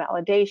clinical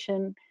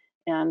validation,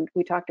 and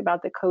we talked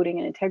about the coding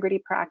and integrity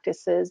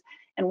practices.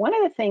 And one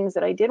of the things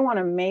that I did want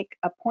to make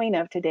a point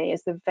of today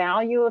is the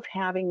value of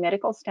having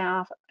medical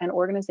staff and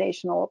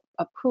organizational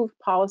approved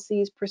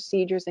policies,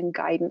 procedures, and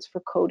guidance for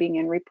coding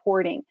and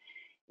reporting.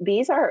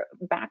 These are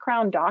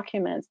background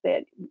documents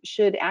that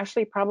should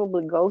actually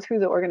probably go through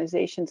the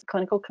organization's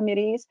clinical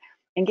committees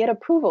and get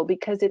approval,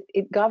 because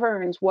it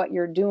governs what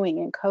you're doing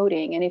in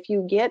coding. And if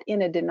you get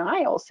in a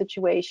denial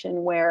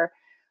situation where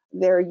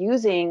they're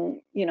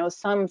using,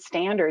 some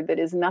standard that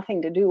is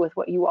nothing to do with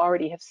what you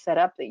already have set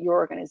up, that your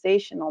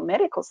organizational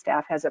medical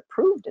staff has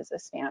approved as a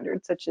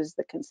standard, such as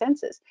the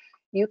consensus,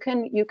 you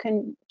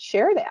can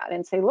share that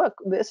and say, look,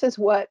 this is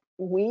what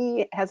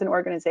we as an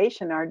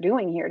organization are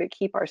doing here to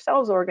keep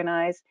ourselves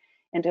organized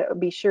and to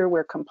be sure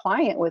we're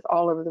compliant with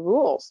all of the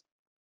rules,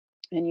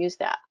 and use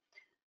that.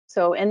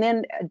 So, and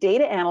then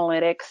data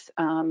analytics,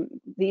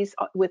 these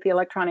with the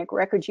electronic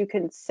records, you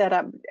can set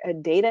up a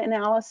data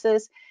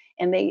analysis.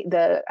 And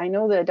I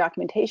know the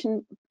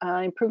documentation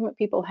improvement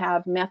people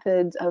have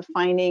methods of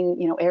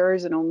finding,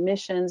 errors and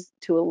omissions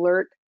to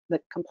alert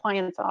the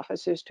compliance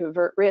officers to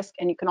avert risk.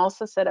 And you can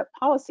also set up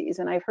policies.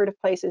 And I've heard of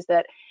places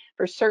that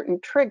for certain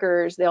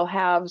triggers, they'll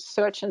have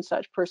such and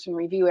such person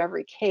review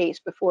every case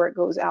before it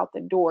goes out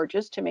the door,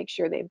 just to make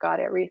sure they've got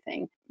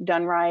everything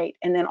done right.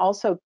 And then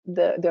also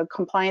the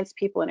compliance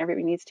people and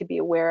everybody needs to be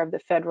aware of the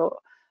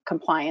federal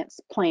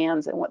compliance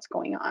plans and what's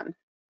going on.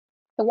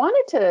 I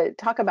wanted to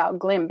talk about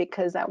GLIM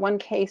because that one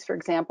case, for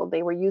example,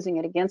 they were using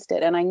it against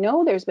it. And I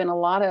know there's been a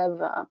lot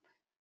of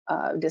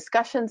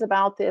discussions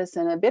about this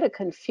and a bit of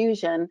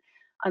confusion.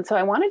 And so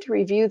I wanted to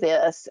review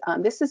this.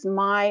 This is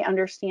my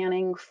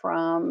understanding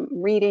from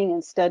reading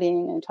and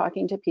studying and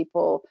talking to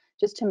people,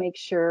 just to make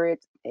sure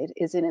it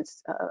is in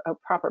its a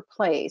proper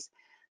place.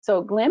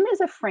 So GLIM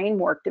is a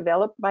framework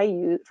developed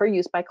for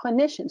use by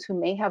clinicians who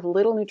may have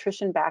little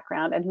nutrition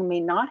background and who may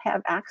not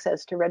have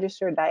access to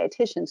registered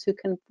dietitians who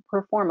can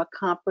perform a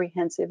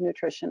comprehensive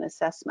nutrition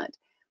assessment.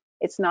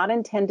 It's not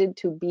intended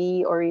to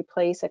be or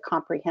replace a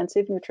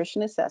comprehensive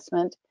nutrition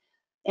assessment,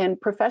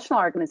 and professional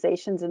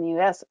organizations in the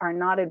US are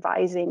not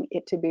advising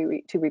it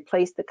to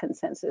replace the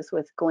consensus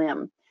with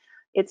GLIM.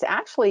 It's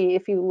actually,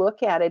 if you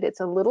look at it,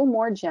 it's a little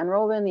more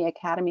general than the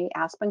Academy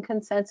Aspen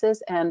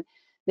consensus, and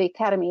the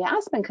Academy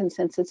Aspen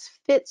consensus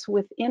fits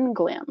within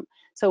GLIM.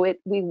 So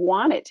we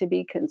want it to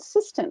be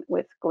consistent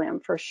with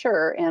GLIM for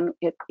sure, and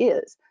it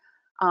is.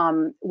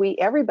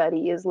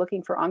 Everybody is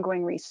looking for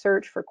ongoing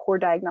research for core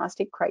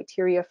diagnostic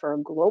criteria for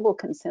a global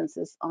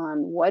consensus on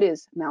what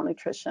is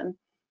malnutrition.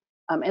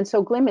 And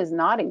so GLIM is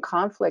not in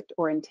conflict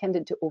or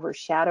intended to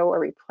overshadow or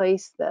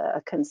replace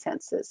the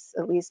consensus,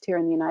 at least here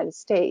in the United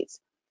States.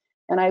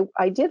 And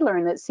I did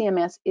learn that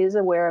CMS is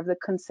aware of the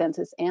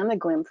consensus and the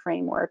GLIM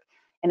framework,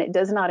 and it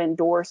does not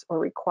endorse or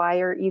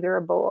require either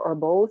or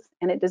both,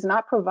 and it does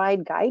not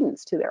provide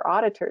guidance to their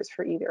auditors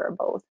for either or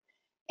both.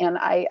 And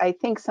I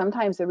think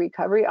sometimes the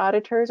recovery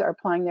auditors are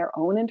applying their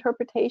own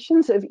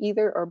interpretations of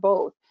either or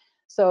both.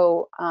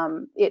 So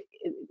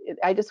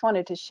I just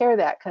wanted to share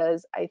that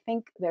because I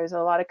think there's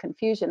a lot of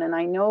confusion, and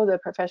I know the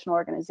professional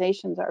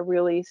organizations are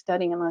really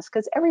studying this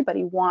because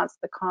everybody wants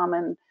the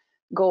common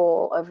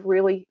goal of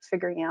really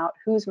figuring out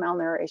who's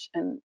malnourished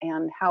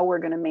and how we're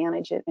going to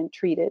manage it and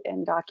treat it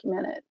and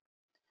document it.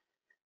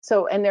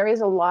 So, and there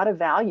is a lot of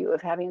value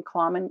of having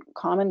a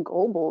common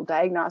global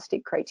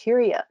diagnostic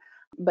criteria.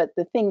 But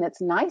the thing that's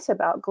nice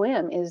about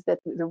GLIM is that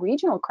the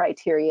regional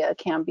criteria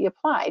can be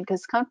applied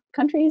because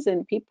countries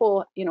and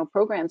people,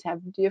 programs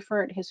have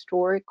different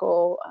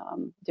historical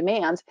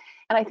demands.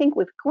 And I think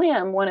with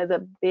GLIM, one of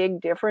the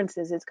big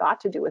differences has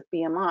got to do with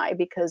BMI,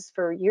 because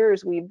for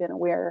years we've been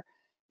aware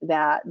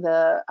that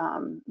the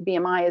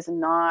BMI is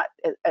not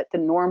at the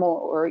normal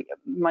or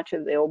much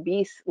of the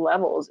obese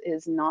levels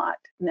is not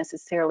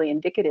necessarily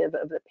indicative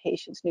of the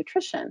patient's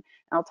nutrition. And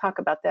I'll talk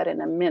about that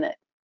in a minute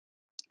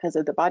because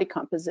of the body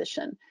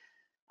composition.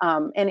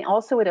 And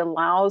also it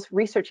allows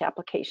research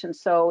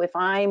applications. So if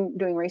I'm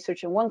doing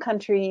research in one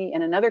country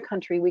and another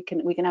country, we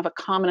can have a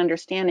common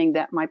understanding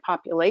that my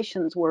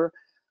populations were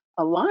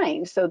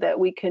aligned so that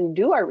we can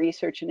do our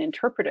research and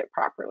interpret it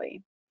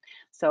properly.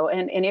 So,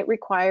 and it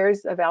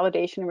requires a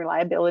validation and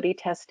reliability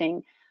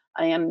testing.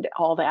 and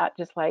all that,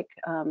 just like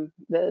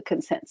the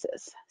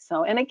consensus.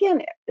 So, and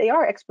again, they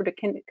are expert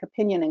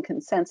opinion and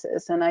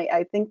consensus, and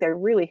I think they're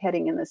really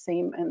heading in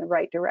the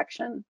right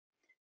direction.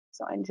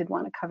 So I did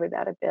want to cover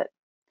that a bit.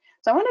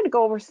 So I wanted to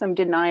go over some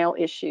denial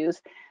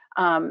issues,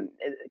 kind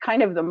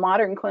of the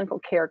modern clinical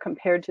care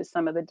compared to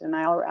some of the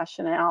denial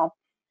rationale.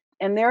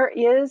 And there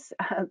is,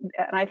 and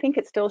I think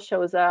it still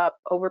shows up,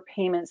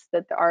 overpayments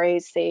that the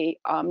RAs say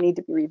need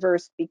to be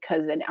reversed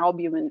because of an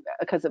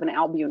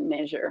albumin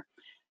measure,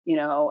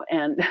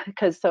 and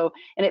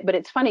but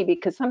it's funny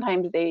because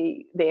sometimes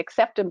they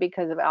accept them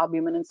because of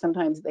albumin, and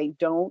sometimes they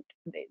don't.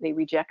 They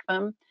reject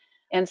them,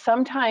 and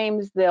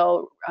sometimes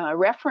they'll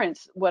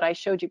reference what I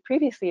showed you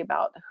previously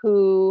about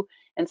WHO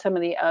and some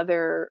of the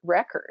other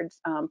records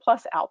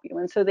plus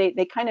albumin. So they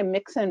kind of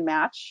mix and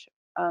match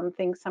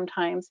things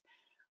sometimes.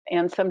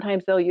 And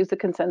sometimes they'll use the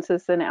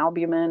consensus and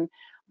albumin.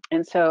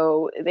 And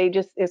so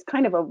it's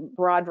kind of a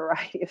broad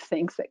variety of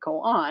things that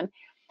go on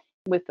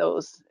with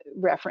those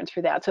reference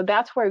for that. So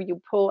that's where you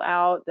pull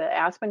out the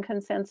Aspen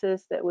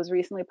consensus that was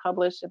recently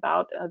published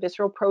about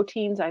visceral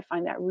proteins. I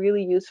find that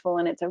really useful,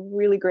 and it's a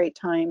really great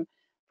time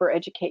for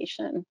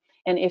education.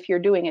 And if you're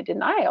doing a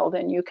denial,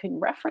 then you can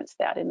reference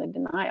that in the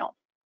denial.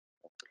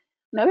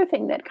 Another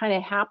thing that kind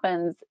of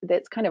happens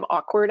that's kind of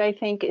awkward, I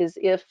think, is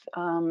if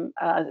a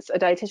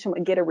dietitian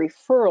would get a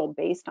referral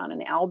based on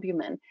an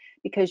albumin,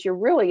 because you're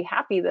really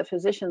happy the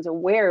physician's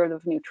aware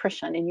of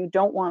nutrition and you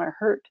don't want to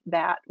hurt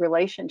that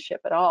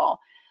relationship at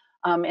all.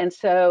 And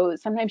so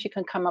sometimes you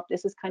can come up,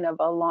 this is kind of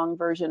a long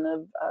version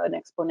of an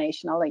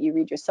explanation, I'll let you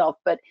read yourself,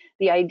 but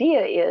the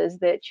idea is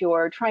that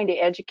you're trying to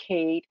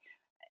educate,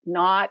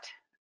 not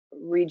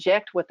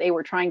reject what they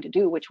were trying to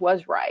do, which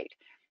was right.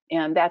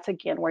 And that's,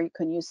 again, where you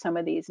can use some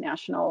of these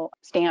national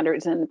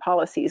standards and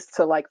policies.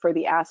 So like for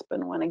the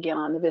Aspen one, again,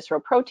 on the visceral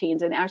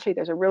proteins, and actually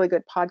there's a really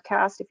good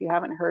podcast, if you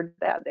haven't heard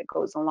that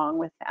goes along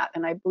with that.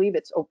 And I believe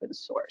it's open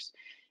source.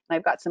 And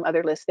I've got some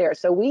other lists there.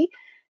 So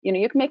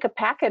you can make a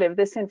packet of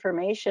this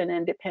information,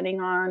 and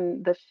depending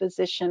on the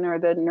physician or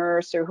the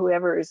nurse or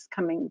whoever is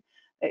coming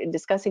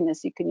discussing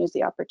this, you can use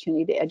the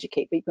opportunity to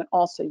educate, but you can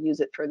also use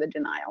it for the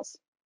denials.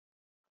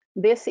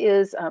 This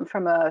is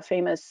from a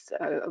famous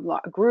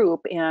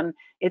group, and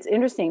it's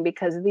interesting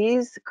because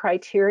these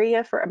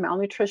criteria for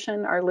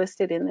malnutrition are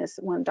listed in this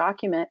one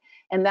document,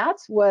 and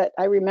that's what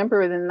I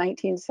remember in the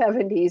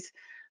 1970s,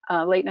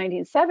 late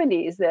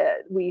 1970s,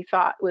 that we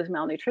thought was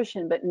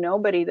malnutrition, but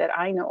nobody that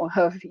I know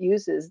of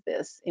uses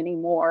this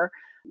anymore.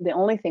 The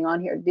only thing on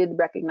here did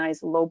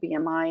recognize low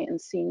BMI in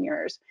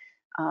seniors.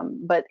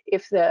 But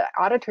if the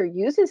auditor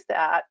uses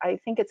that, I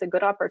think it's a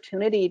good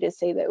opportunity to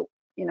say that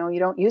you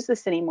don't use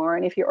this anymore.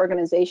 And if your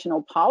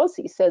organizational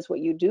policy says what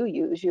you do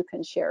use, you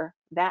can share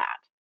that.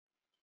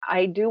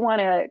 I do want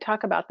to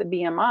talk about the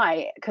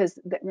BMI because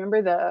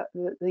remember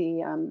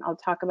I'll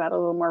talk about it a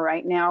little more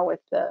right now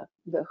with the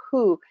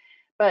WHO.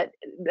 But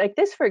like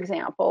this, for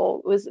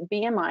example, was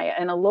BMI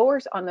and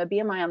on the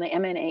BMI on the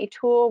MNA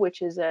tool,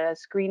 which is a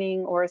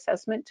screening or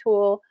assessment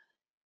tool.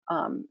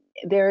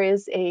 There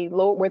is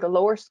where the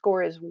lower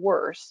score is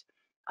worse.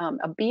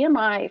 A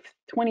BMI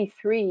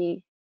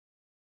 23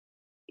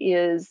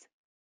 is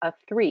a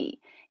 3.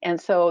 And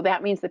so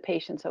that means the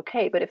patient's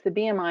okay. But if the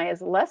BMI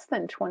is less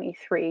than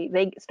 23,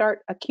 they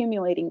start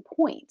accumulating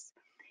points.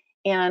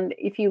 And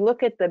if you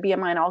look at the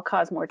BMI and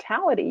all-cause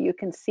mortality, you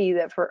can see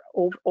that for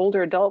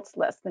older adults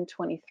less than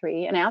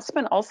 23, and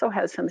Aspen also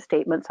has some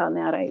statements on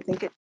that. I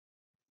think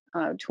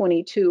it's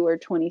 22 or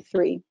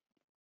 23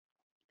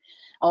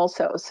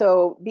 also.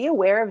 So be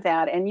aware of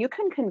that, and you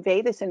can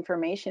convey this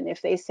information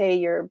if they say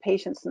your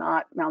patient's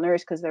not malnourished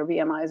because their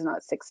BMI is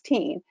not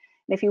 16.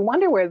 And if you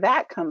wonder where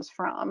that comes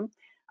from,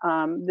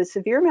 the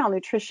severe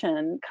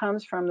malnutrition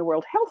comes from the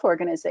World Health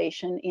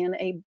Organization in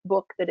a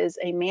book that is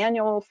a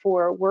manual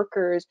for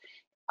workers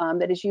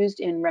that is used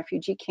in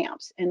refugee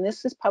camps. And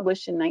this was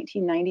published in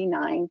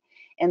 1999.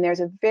 And there's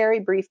a very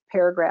brief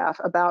paragraph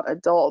about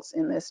adults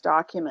in this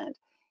document.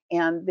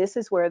 And this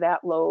is where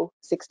that low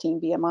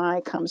 16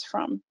 BMI comes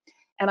from.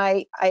 And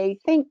I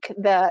think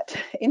that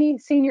any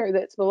senior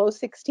that's below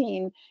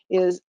 16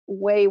 is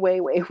way,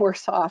 way, way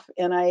worse off.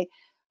 And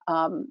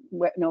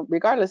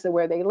regardless of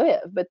where they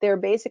live, but they're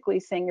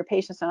basically saying your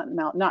patient's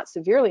not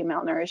severely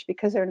malnourished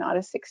because they're not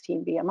a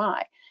 16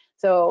 BMI.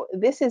 So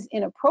this is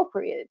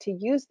inappropriate to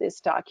use this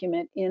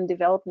document in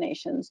developed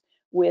nations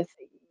with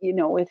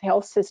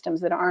health systems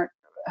that aren't,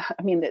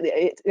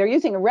 they're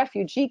using a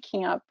refugee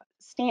camp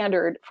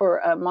standard for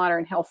a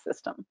modern health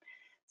system.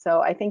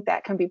 So I think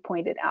that can be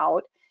pointed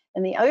out.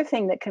 And the other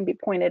thing that can be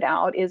pointed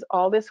out is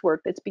all this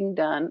work that's being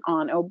done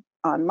on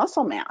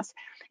muscle mass.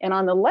 And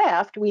on the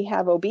left, we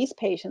have obese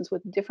patients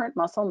with different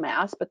muscle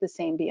mass, but the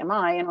same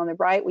BMI. And on the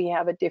right, we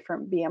have a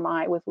different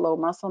BMI with low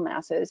muscle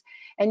masses.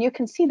 And you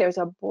can see there's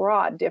a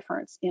broad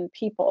difference in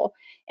people.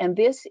 And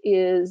this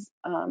is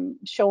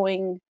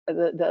showing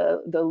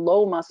the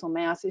low muscle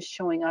mass is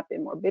showing up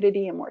in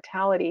morbidity and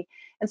mortality.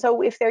 And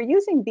so if they're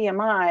using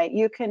BMI,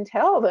 you can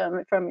tell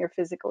them from your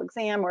physical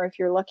exam, or if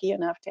you're lucky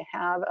enough to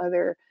have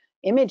other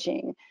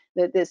imaging,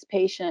 that this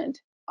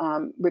patient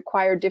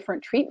required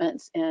different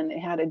treatments and it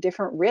had a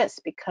different risk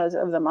because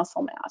of the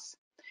muscle mass.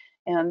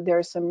 And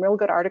there's some real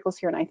good articles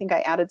here, and I think I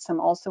added some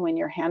also in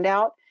your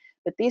handout.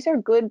 But these are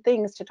good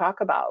things to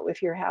talk about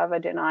if you have a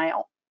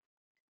denial.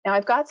 Now,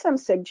 I've got some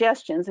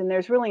suggestions, and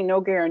there's really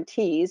no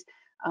guarantees,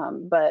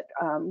 but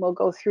we'll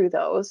go through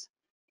those.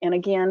 And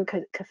again,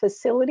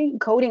 facility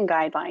coding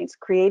guidelines,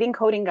 creating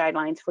coding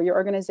guidelines for your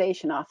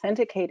organization,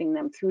 authenticating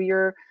them through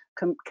your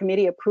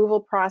committee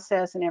approval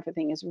process and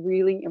everything is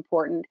really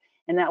important.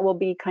 And that will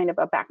be kind of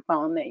a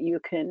backbone that you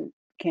can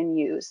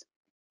use.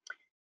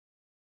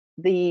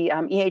 The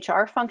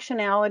EHR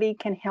functionality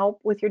can help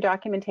with your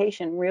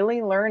documentation.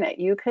 Really learn it.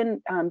 You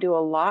can do a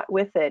lot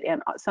with it.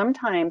 And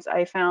sometimes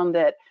I found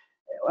that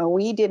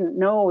we didn't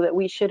know that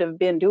we should have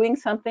been doing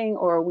something,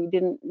 or we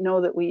didn't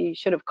know that we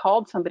should have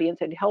called somebody and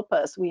said, help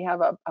us. We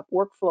have a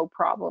workflow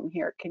problem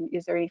here.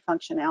 Is there any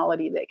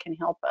functionality that can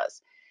help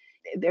us?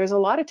 There's a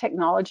lot of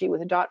technology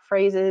with dot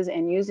phrases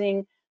and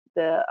using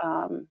the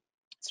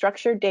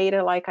structured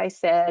data, like I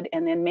said,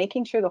 and then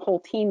making sure the whole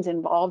team's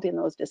involved in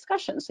those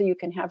discussions so you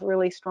can have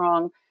really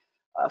strong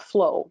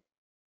flow.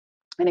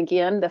 And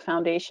again, the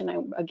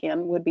foundation,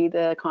 again, would be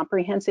the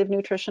comprehensive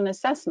nutrition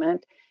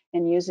assessment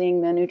and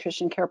using the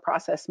nutrition care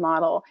process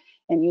model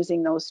and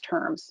using those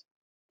terms.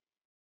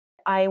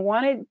 I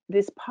wanted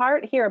this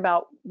part here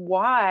about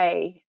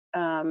why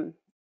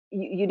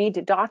you need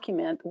to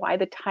document why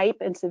the type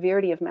and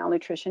severity of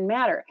malnutrition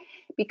matter.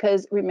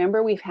 Because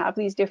remember, we have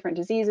these different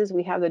diseases,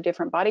 we have the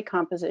different body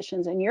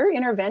compositions, and your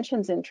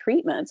interventions and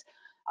treatments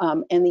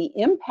and the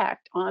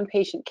impact on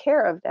patient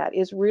care of that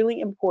is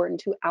really important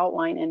to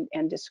outline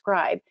and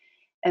describe.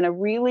 And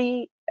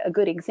a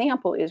good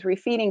example is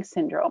refeeding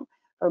syndrome.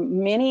 For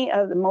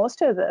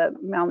most of the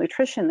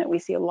malnutrition that we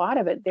see, a lot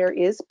of it, there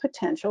is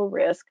potential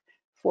risk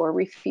for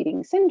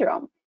refeeding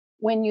syndrome.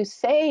 When you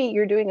say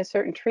you're doing a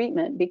certain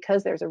treatment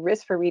because there's a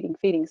risk for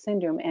refeeding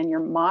syndrome and you're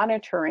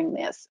monitoring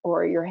this,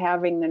 or you're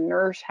having the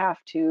nurse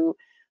have to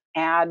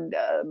add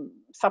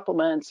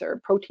supplements or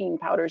protein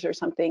powders or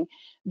something,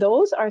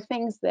 those are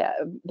things that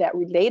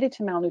related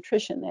to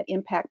malnutrition that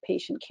impact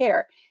patient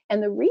care.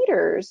 And the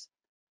readers,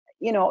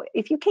 you know,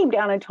 if you came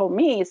down and told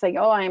me, it's like,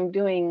 oh,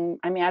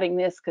 I'm adding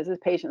this because this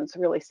patient's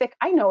really sick.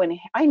 I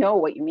know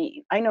what you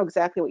mean. I know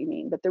exactly what you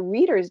mean. But the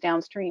readers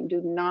downstream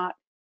do not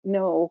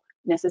know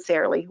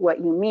necessarily what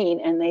you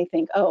mean, and they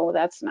think, oh,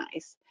 that's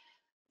nice.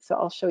 So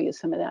I'll show you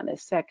some of that in a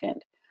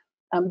second.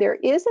 There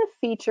is a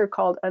feature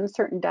called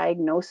uncertain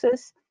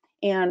diagnosis,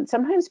 and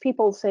sometimes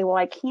people say, well,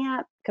 I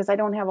can't because I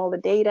don't have all the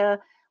data.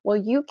 Well,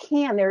 you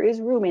can. There is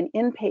room in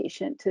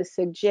inpatient to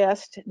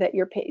suggest that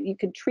you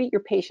could treat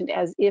your patient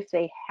as if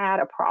they had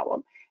a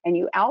problem, and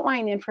you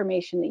outline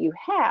information that you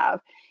have,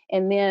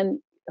 and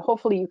then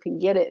hopefully you can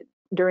get it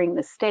during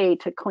the stay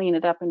to clean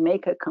it up and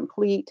make a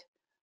complete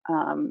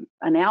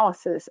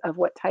analysis of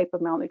what type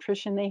of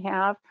malnutrition they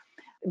have.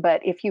 But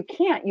if you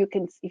can't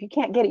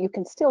get it, you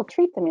can still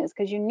treat them as,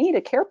 because you need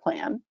a care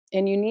plan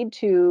and you need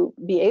to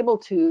be able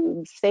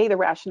to say the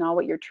rationale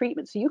what your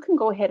treatment. So you can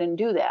go ahead and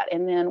do that.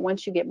 And then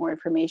once you get more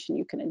information,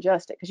 you can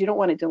adjust it, because you don't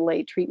want to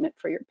delay treatment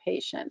for your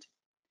patient.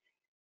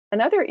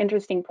 Another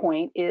interesting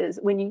point is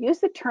when you use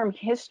the term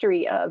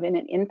history of in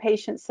an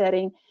inpatient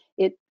setting,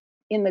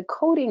 in the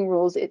coding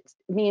rules, it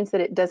means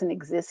that it doesn't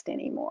exist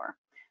anymore.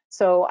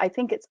 So I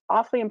think it's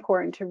awfully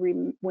important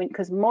to,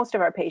 because most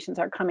of our patients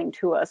are coming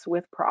to us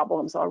with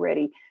problems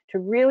already, to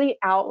really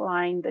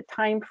outline the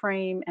time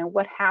frame and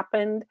what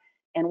happened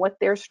and what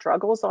their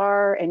struggles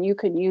are. And you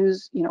can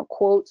use,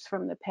 quotes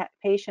from the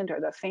patient or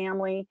the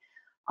family,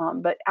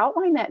 but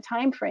outline that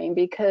time frame,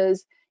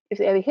 because if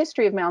the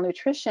history of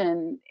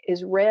malnutrition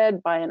is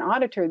read by an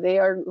auditor, they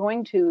are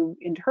going to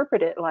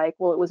interpret it like,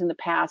 well, it was in the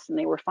past and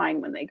they were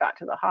fine when they got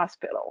to the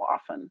hospital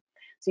often.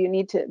 So you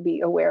need to be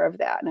aware of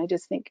that. And I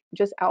just think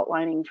just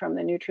outlining from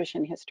the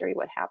nutrition history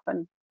what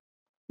happened.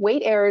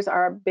 Weight errors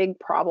are a big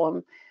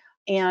problem.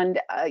 And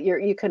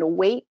you can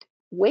wait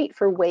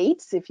for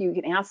weights. If you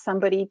can ask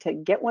somebody to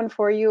get one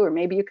for you, or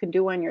maybe you can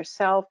do one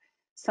yourself,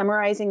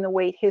 summarizing the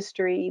weight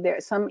history.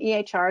 Some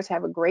EHRs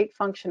have a great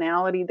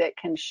functionality that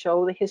can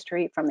show the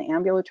history from the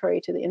ambulatory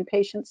to the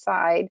inpatient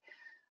side.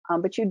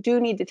 But you do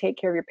need to take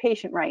care of your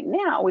patient right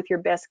now with your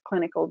best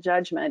clinical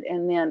judgment,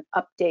 and then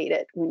update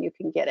it when you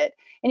can get it.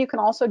 And you can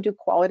also do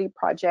quality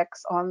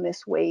projects on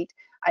this weight.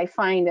 I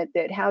find that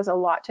it has a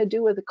lot to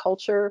do with the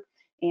culture,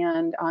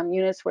 and on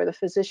units where the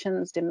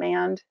physicians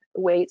demand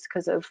weights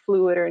because of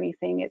fluid or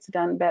anything, it's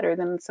done better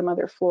than some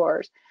other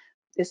floors.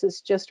 This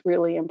is just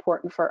really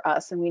important for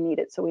us, and we need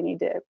it. So we need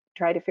to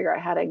try to figure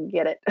out how to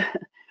get it.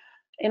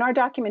 In our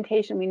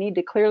documentation, we need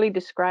to clearly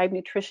describe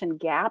nutrition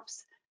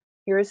gaps.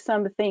 Here are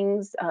some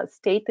things: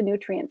 state the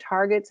nutrient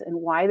targets and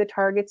why the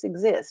targets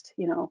exist.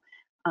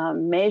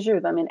 Measure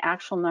them in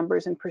actual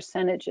numbers and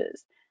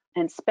percentages,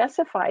 and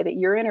specify that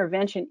your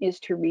intervention is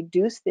to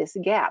reduce this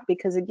gap.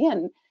 Because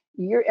again,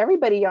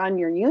 everybody on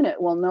your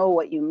unit will know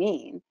what you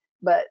mean,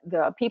 but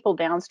the people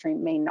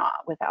downstream may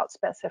not without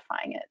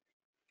specifying it.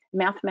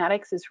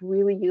 Mathematics is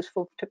really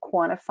useful to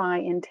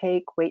quantify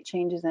intake, weight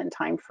changes, and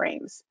time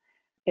frames.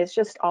 It's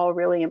just all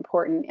really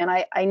important. And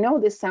I know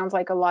this sounds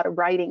like a lot of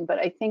writing, but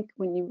I think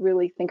when you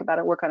really think about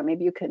it, work on it,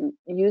 maybe you can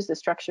use the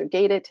structured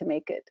data to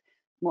make it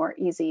more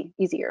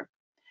easier.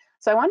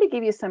 So I wanted to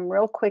give you some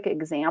real quick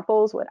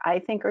examples, what I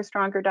think are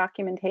stronger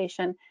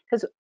documentation,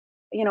 because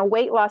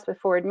weight loss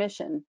before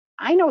admission,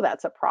 I know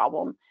that's a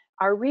problem.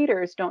 Our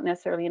readers don't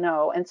necessarily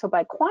know. And so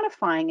by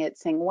quantifying it,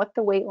 saying what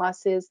the weight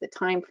loss is, the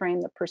time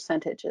frame, the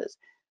percentages,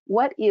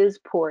 what is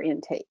poor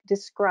intake?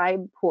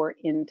 Describe poor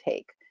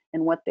intake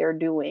and what they're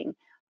doing.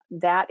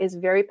 That is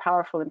very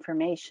powerful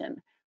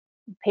information.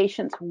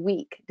 Patients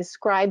weak,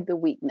 describe the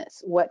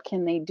weakness. What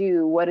can they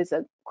do? What is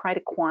a, try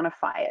to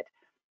quantify it.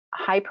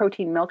 High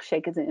protein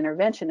milkshake is an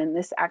intervention, and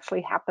this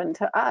actually happened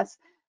to us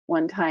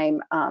one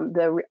time.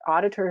 The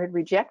auditor had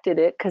rejected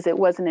it because it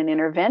wasn't an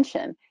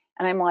intervention.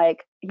 And I'm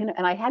like,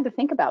 and I had to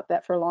think about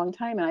that for a long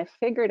time. And I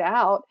figured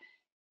out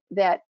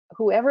that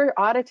whoever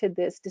audited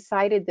this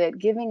decided that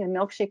giving a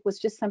milkshake was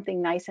just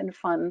something nice and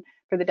fun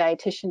for the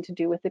dietitian to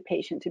do with the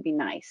patient to be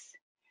nice.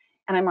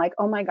 And I'm like,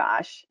 oh my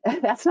gosh,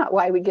 that's not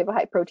why we give a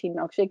high protein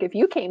milkshake. If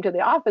you came to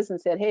the office and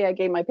said, hey, I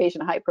gave my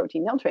patient a high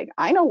protein milkshake,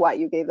 I know why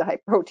you gave the high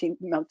protein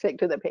milkshake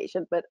to the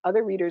patient, but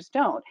other readers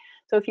don't.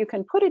 So if you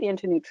can put it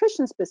into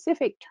nutrition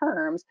specific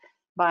terms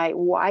by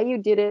why you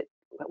did it,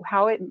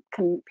 how it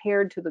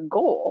compared to the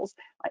goals.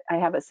 I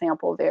have a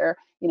sample there,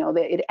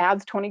 it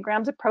adds 20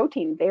 grams of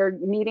protein. They're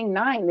needing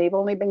 9, they've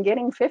only been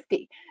getting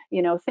 50,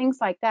 things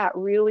like that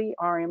really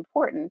are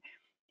important.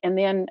 And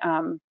then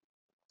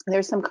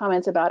there's some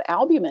comments about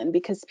albumin,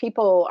 because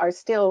people are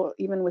still,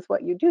 even with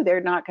what you do, they're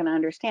not going to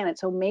understand it.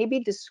 So maybe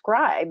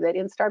describe that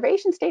in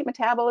starvation state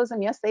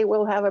metabolism, yes, they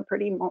will have a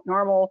pretty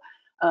normal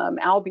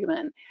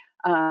albumin,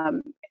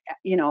 and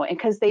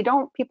because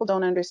people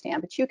don't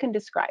understand, but you can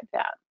describe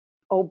that.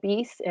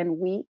 Obese and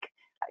weak,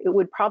 it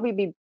would probably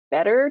be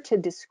better to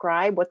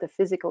describe what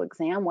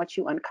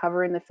you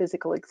uncover in the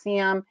physical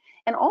exam,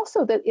 and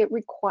also that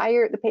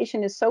the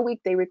patient is so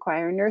weak they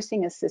require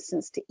nursing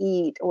assistance to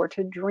eat or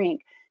to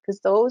drink, because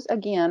those,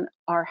 again,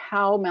 are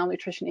how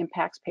malnutrition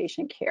impacts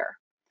patient care.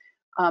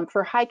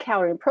 For high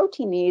calorie and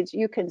protein needs,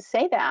 you can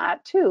say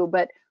that too,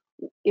 but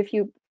if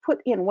you put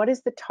in what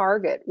is the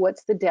target,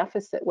 what's the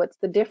deficit, what's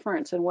the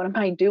difference, and what am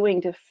I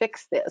doing to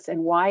fix this,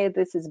 and why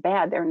this is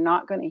bad, they're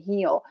not going to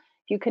heal.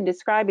 If you can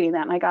describe any of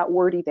that, and I got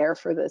wordy there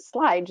for this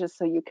slide just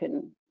so you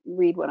can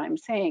read what I'm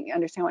saying,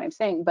 understand what I'm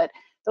saying, but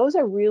those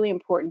are really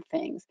important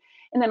things.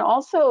 And then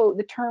also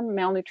the term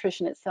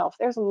malnutrition itself,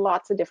 there's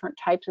lots of different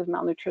types of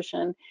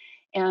malnutrition,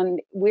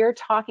 and we're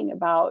talking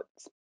about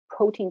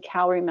protein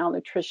calorie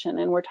malnutrition,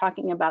 and we're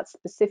talking about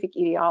specific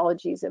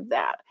etiologies of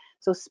that.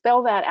 So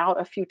spell that out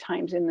a few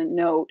times in the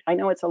note. I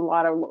know it's a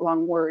lot of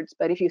long words,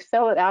 but if you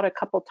spell it out a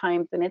couple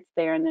times, then it's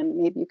there, and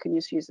then maybe you can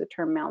just use the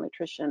term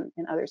malnutrition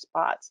in other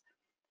spots.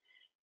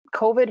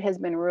 COVID has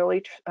been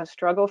really a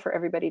struggle for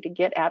everybody to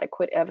get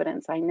adequate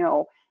evidence, I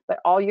know, but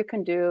all you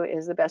can do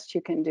is the best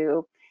you can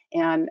do.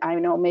 And I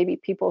know maybe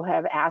people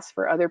have asked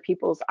for other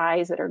people's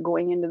eyes that are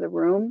going into the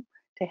room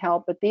to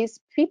help, but these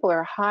people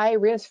are high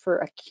risk for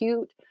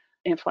acute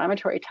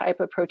inflammatory type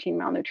of protein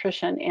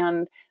malnutrition,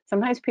 and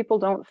sometimes people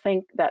don't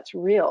think that's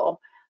real.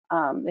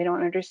 They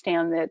don't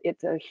understand that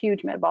it's a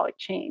huge metabolic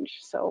change.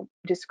 So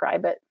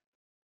describe it.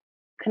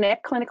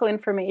 Connect clinical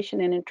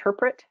information and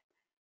interpret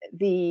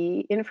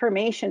the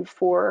information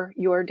for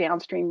your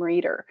downstream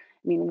reader.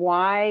 I mean,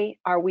 why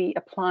are we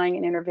applying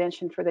an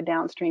intervention for the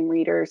downstream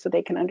reader so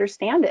they can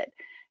understand it?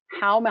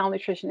 How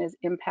malnutrition has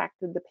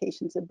impacted the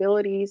patient's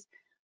abilities,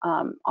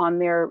 on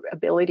their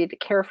ability to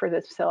care for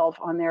themselves,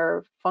 on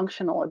their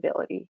functional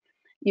ability.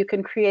 You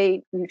can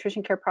create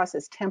nutrition care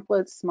process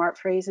templates, smart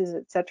phrases,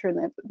 etc.,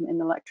 in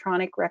the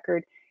electronic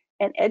record,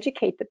 and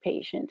educate the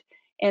patient,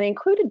 and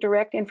include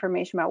direct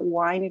information about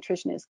why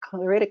nutrition is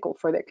critical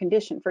for their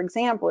condition. For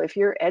example, if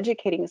you're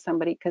educating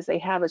somebody because they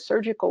have a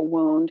surgical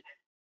wound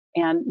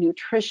and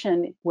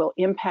nutrition will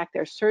impact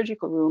their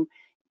surgical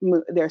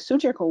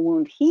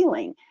wound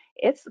healing,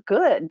 it's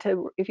good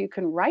if you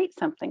can write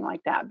something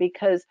like that,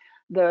 because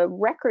the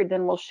record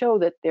then will show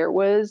that there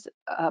was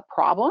a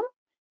problem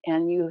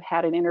and you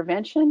had an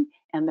intervention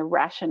and the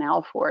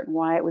rationale for it and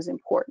why it was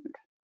important.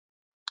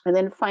 And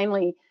then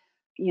finally,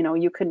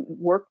 you can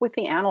work with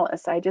the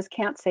analysts. I just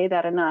can't say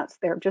that enough.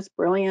 They're just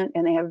brilliant,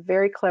 and they have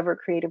very clever,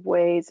 creative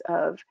ways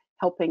of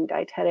helping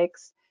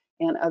dietetics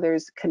and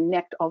others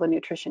connect all the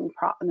nutrition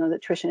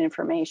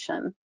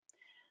information.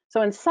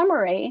 So in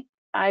summary,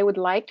 I would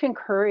like to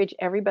encourage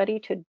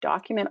everybody to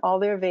document all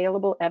their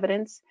available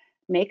evidence,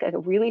 make a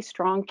really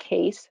strong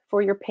case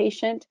for your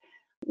patient.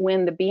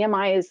 When the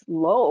BMI is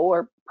low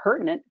or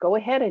pertinent, go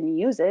ahead and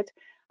use it.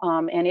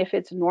 And if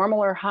it's normal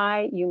or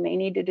high, you may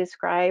need to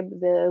describe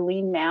the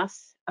lean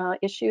mass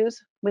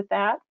issues with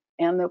that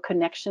and the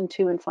connection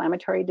to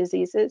inflammatory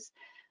diseases.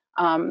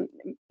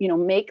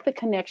 Make the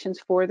connections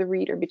for the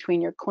reader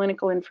between your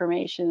clinical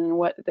information and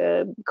what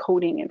the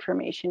coding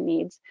information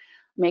needs.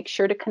 Make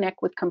sure to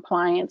connect with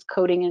compliance,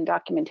 coding, and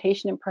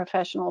documentation, and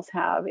professionals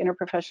have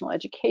interprofessional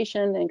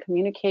education and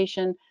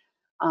communication.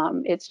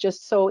 It's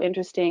just so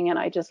interesting, and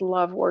I just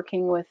love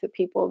working with the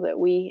people that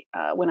we,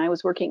 when I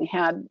was working,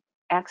 had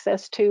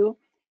access to.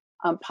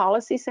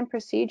 Policies and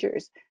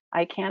procedures.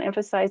 I can't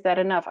emphasize that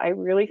enough. I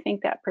really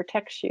think that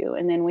protects you.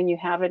 And then when you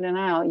have a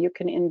denial, you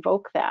can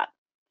invoke that.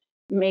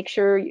 Make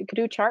sure you can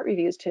do chart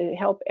reviews to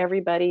help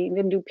everybody,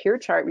 even do peer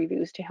chart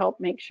reviews to help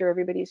make sure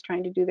everybody's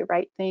trying to do the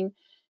right thing.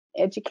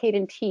 Educate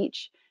and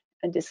teach,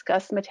 and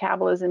discuss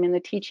metabolism in the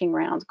teaching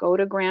rounds. Go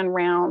to grand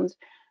rounds.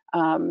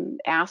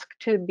 Ask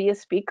to be a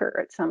speaker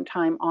at some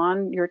time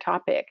on your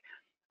topic.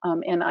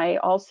 And I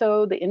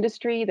also, the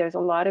industry, there's a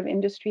lot of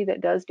industry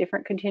that does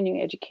different continuing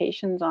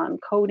educations on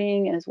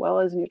coding as well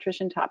as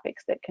nutrition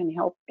topics that can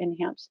help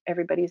enhance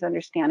everybody's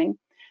understanding.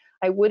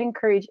 I would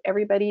encourage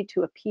everybody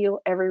to appeal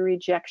every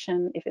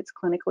rejection if it's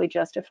clinically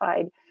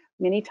justified.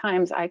 Many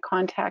times I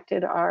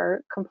contacted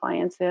our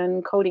compliance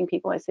and coding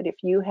people. I said, if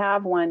you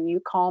have one, you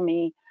call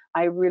me.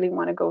 I really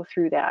want to go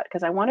through that,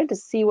 because I wanted to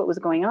see what was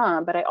going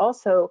on, but I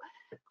also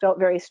felt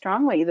very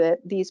strongly that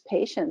these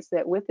patients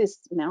that with this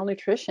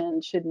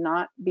malnutrition should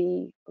not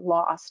be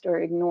lost or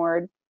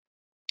ignored.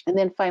 And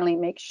then finally,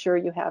 make sure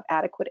you have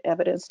adequate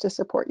evidence to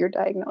support your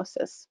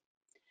diagnosis.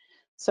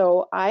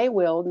 So I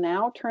will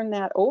now turn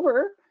that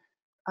over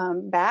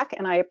back,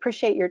 and I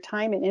appreciate your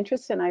time and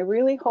interest, and I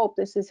really hope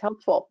this is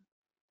helpful.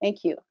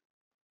 Thank you.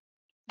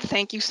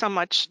 Thank you so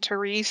much,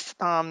 Therese,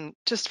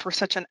 just for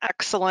such an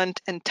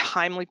excellent and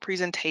timely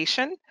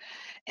presentation.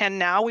 And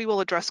now we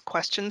will address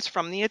questions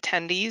from the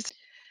attendees.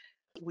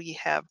 We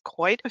have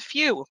quite a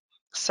few,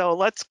 so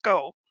let's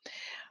go.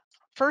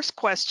 First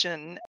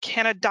question,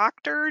 can a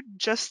doctor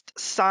just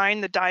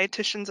sign the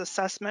dietitian's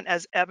assessment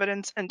as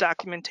evidence and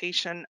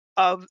documentation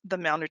of the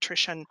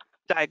malnutrition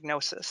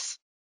diagnosis?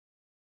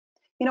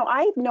 You know,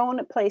 I've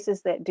known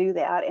places that do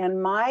that,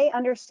 and my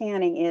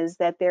understanding is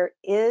that there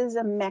is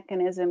a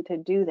mechanism to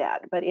do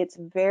that, but it's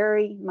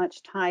very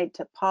much tied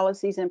to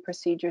policies and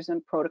procedures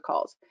and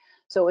protocols.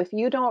 So if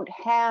you don't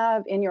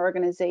have in your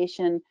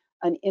organization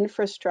an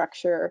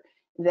infrastructure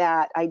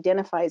that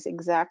identifies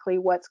exactly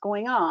what's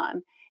going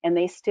on, and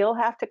they still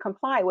have to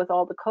comply with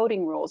all the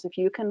coding rules, if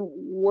you can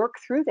work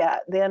through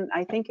that, then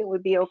I think it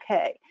would be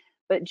okay.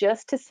 But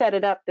just to set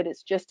it up that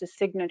it's just a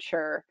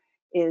signature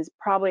is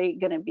probably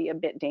going to be a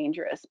bit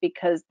dangerous,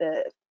 because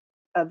the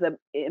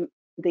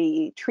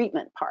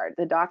treatment part,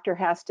 the doctor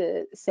has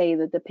to say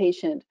that the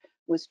patient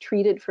was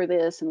treated for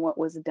this and what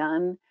was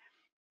done.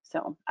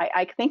 So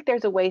I think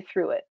there's a way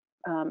through it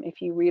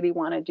if you really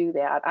want to do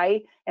that.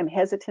 I am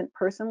hesitant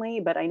personally,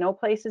 but I know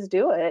places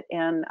do it,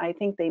 and I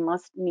think they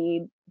must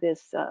need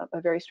this a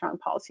very strong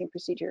policy and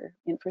procedure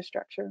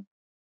infrastructure.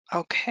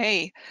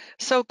 Okay,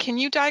 so can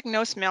you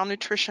diagnose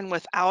malnutrition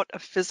without a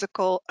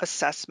physical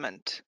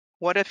assessment?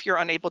 What if you're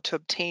unable to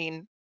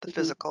obtain the Mhm.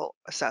 physical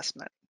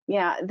assessment?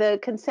 Yeah, the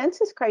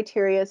consensus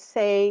criteria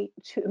say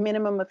a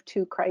minimum of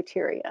 2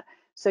 criteria.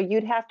 So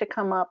you'd have to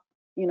come up,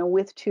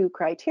 with 2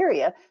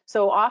 criteria.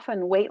 So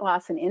often weight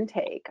loss and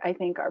intake, I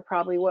think, are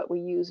probably what we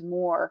use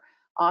more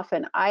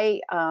often.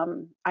 I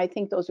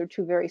think those are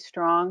 2 very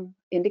strong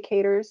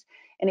indicators.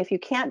 And if you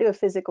can't do a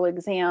physical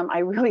exam, I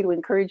really would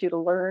encourage you to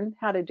learn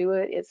how to do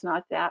it. It's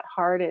not that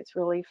hard. It's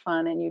really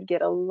fun, and you'd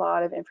get a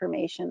lot of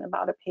information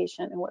about a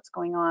patient and what's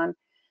going on.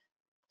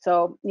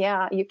 So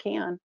yeah, you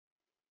can.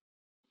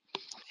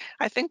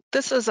 I think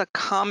this is a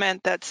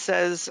comment that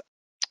says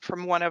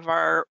from one of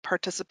our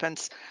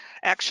participants.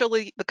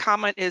 Actually, the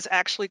comment is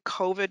actually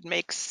COVID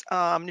makes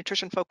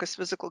nutrition-focused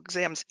physical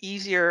exams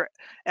easier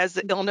as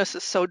the illness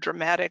is so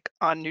dramatic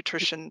on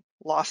nutrition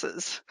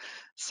losses.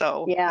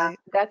 So Yeah, I,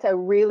 that's a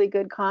really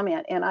good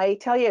comment. And I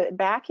tell you,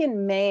 back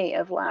in May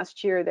of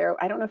last year,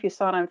 I don't know if you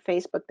saw it on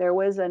Facebook, there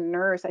was a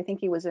nurse, I think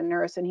he was a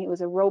nurse, and he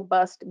was a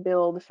robust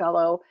build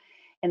fellow.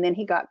 And then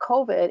he got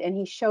COVID, and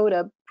he showed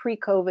a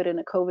pre-COVID and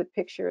a COVID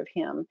picture of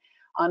him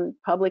on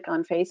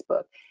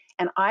Facebook.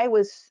 And I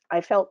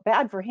felt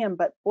bad for him,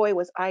 but boy,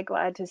 was I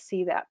glad to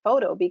see that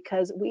photo,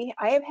 because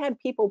I have had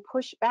people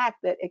push back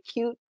that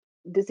acute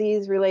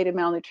disease related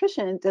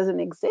malnutrition doesn't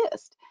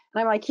exist.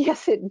 And I'm like,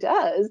 yes, it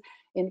does,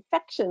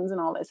 infections and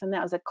all this. And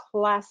that was a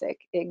classic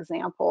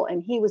example.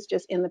 And he was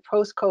just in the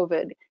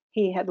post-COVID,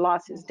 he had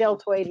lost his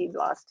deltoid, he'd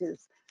lost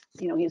his,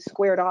 he was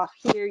squared off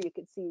here. You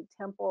could see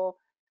temple.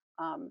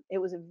 It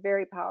was a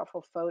very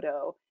powerful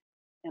photo.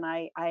 And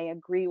I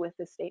agree with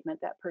the statement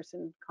that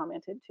person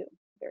commented to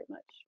very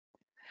much.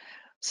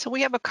 so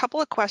we have a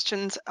couple of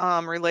questions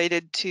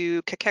related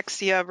to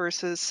cachexia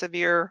versus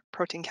severe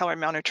protein calorie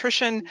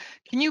malnutrition.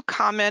 Can you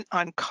comment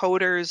on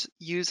coders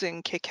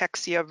using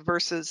cachexia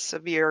versus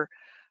severe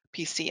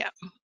PCM?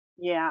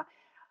 Yeah,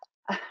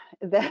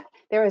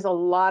 there is a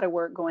lot of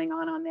work going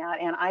on that.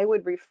 And I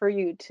would refer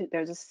you to,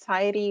 there's a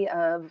society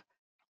of,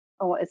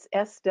 oh, it's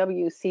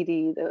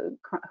SWCD, the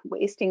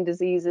wasting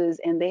diseases,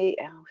 and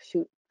oh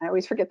shoot, I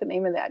always forget the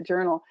name of that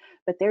journal,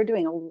 but they're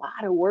doing a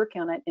lot of work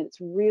on it, and it's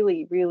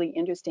really, really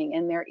interesting.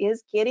 And there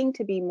is getting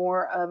to be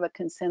more of a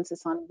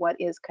consensus on what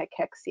is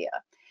cachexia.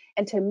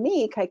 And to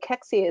me,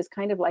 cachexia is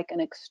kind of like an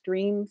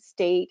extreme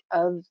state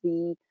of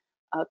the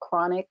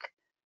chronic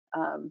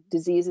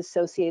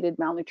disease-associated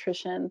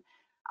malnutrition.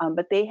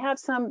 But they have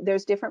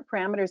there's different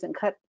parameters and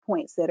cut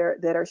points that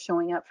are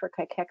showing up for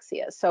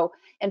cachexia. So,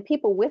 and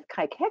people with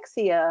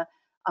cachexia,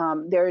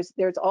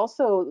 there's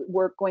also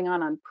work going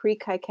on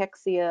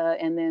pre-cachexia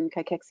and then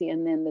cachexia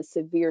and then the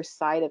severe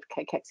side of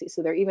cachexia.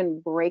 So they're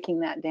even breaking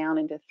that down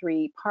into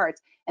 3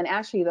 parts. And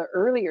actually, the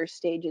earlier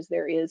stages,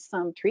 there is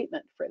some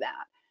treatment for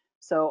that.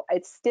 So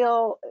it's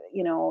still,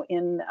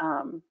 in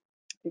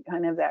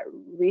kind of that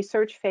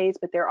research phase,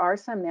 but there are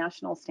some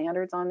national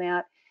standards on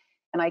that.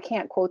 And I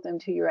can't quote them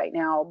to you right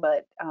now,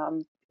 but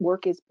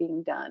work is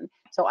being done.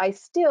 So I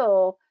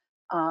still,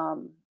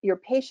 your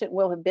patient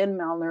will have been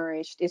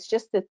malnourished. It's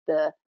just that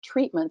the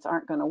treatments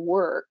aren't going to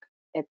work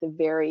at the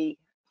very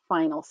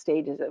final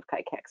stages of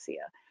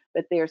cachexia,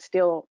 but they're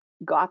still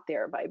got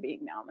there by being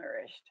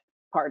malnourished.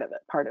 Part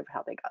of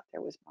how they got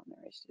there was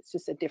malnourished. It's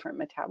just a different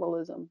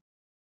metabolism,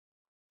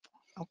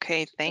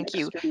 Okay, an thank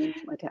you. extreme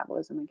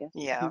metabolism, I guess.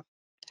 Yeah.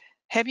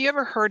 Have you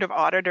ever heard of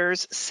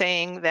auditors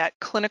saying that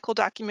clinical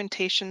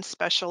documentation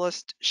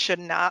specialists should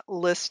not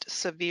list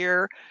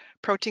severe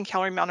protein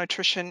calorie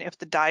malnutrition if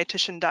the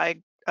dietitian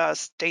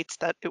states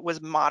that it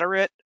was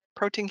moderate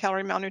protein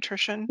calorie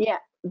malnutrition? Yeah,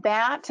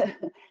 that,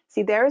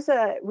 see, there's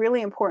a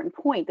really important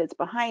point that's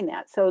behind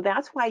that. So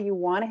that's why you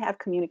want to have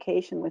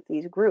communication with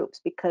these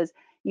groups, because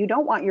you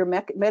don't want your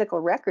medical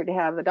record to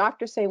have the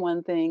doctor say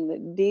one thing, the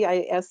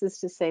DIS is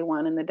to say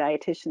one, and the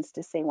dietitians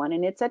to say one.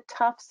 And it's a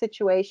tough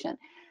situation.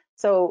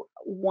 So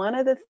one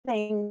of the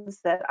things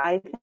that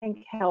I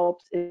think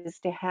helps is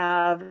to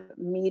have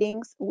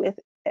meetings with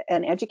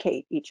and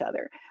educate each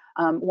other.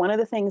 One of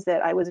the things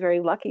that I was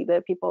very lucky,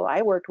 the people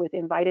I worked with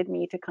invited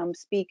me to come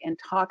speak and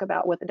talk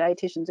about what the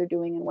dietitians are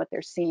doing and what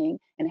they're seeing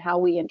and how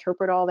we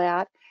interpret all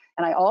that.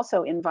 And I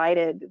also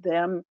invited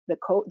them,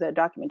 the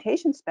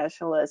documentation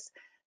specialists,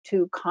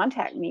 to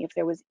contact me if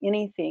there was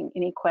any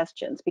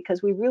questions,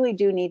 because we really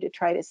do need to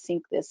try to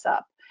sync this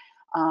up.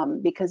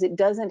 Because it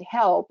doesn't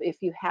help if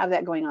you have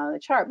that going on in the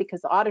chart,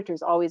 because the auditor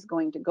is always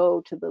going to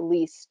go to the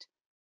least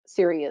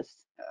serious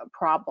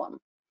problem.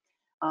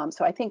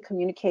 So I think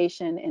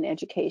communication and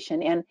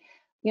education, and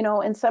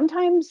and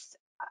sometimes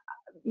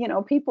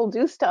people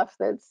do stuff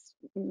that's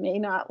may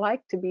not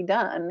like to be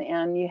done,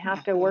 and you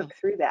have to work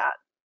through that.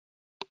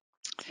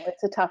 So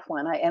it's a tough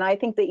one. I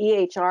think the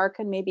EHR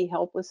can maybe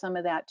help with some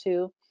of that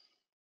too.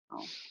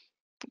 Oh.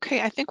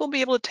 Okay, I think we'll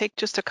be able to take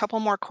just a couple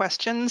more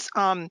questions.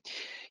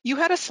 You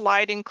had a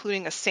slide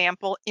including a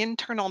sample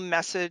internal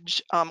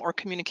message or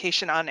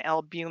communication on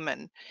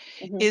albumin.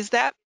 Mhm. Is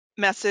that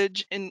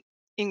message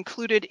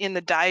included in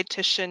the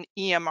dietitian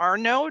EMR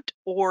note,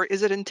 or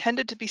is it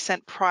intended to be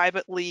sent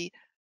privately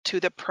to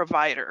the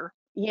provider?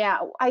 Yeah,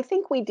 I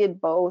think we did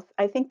both.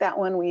 I think that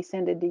one we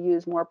tended to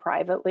use more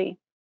privately,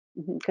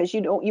 because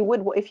you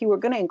would, if you were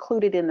going to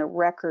include it in the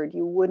record,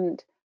 you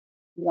wouldn't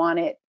want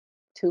it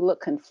to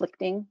look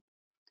conflicting.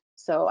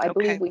 So I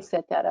believe Okay, we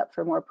set that up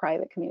for more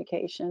private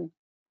communication.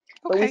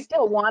 But we okay,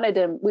 still wanted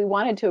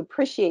to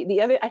appreciate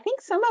the other. I think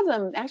some of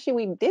them, actually,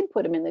 we did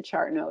put them in the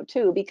chart note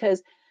too,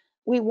 because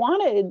we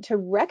wanted to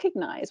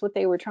recognize what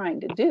they were trying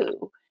to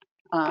do,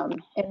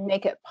 and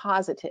make it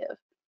positive,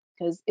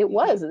 because it mhm,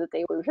 was that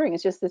they were hearing.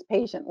 It's just this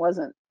patient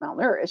wasn't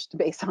malnourished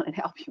based on an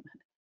albumin.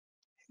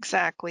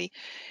 exactly.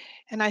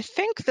 And I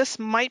think this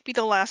might be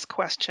the last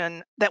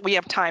question that we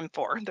have time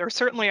for. There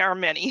certainly are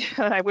many,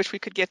 and I wish we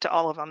could get to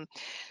all of them.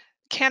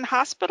 Can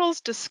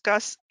hospitals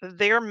discuss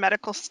their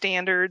medical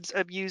standards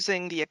of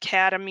using the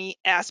Academy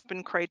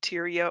Aspen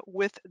criteria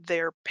with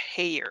their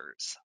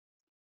payers?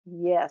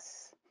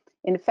 Yes.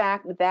 In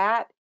fact,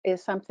 that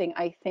is something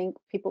I think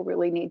people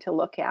really need to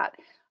look at.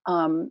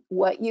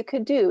 What you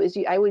could do is,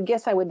 I would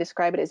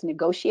describe it as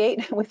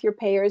negotiate with your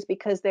payers,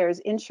 because there's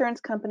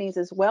insurance companies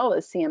as well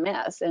as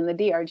CMS, and the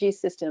DRG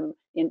system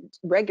in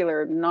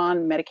regular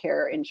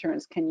non-Medicare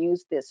insurance can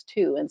use this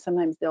too, and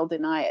sometimes they'll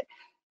deny it.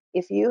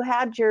 If you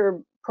had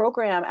your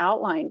program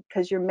outlined,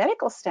 because your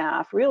medical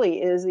staff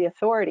really is the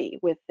authority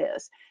with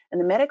this, and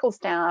the medical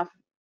staff,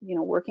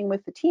 working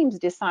with the teams,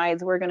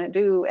 decides we're going to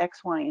do X,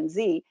 Y, and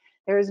Z,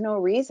 there is no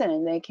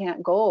reason they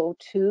can't go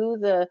to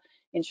the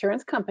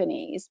insurance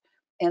companies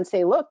and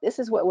say, look, this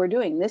is what we're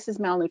doing. This is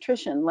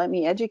malnutrition. Let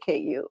me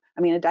educate you.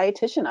 I mean, a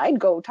dietitian, I'd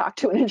go talk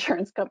to an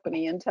insurance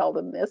company and tell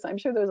them this. I'm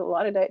sure there's a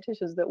lot of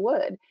dietitians that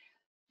would.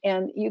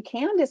 And you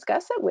can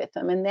discuss it with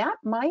them, and that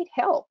might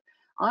help.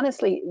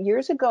 Honestly,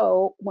 years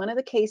ago, one of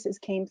the cases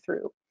came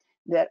through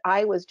that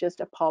I was just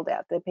appalled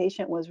at. The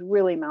patient was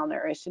really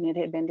malnourished and it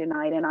had been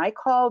denied. And I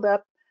called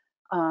up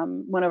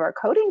one of our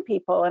coding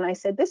people and I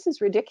said, this is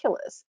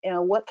ridiculous.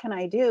 What can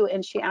I do?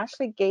 And she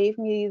actually gave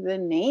me the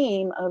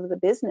name of the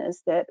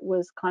business that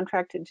was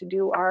contracted to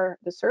do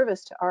the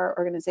service to our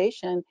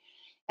organization.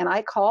 And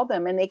I called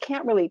them, and they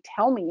can't really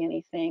tell me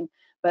anything,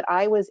 but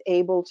I was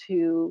able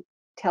to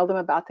tell them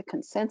about the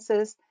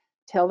consensus,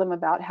 tell them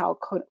about how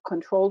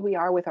controlled we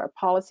are with our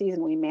policies,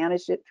 and we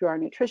managed it through our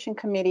nutrition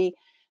committee,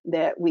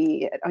 that it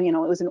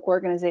was an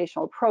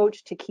organizational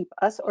approach to keep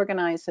us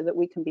organized so that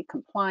we can be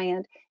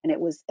compliant, and it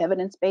was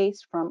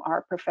evidence-based from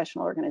our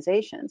professional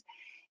organizations.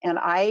 And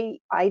I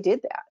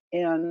did that.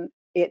 And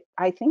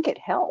I think it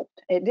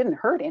helped. It didn't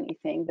hurt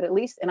anything, but at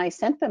least, and I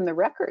sent them the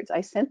records.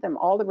 I sent them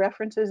all the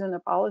references and the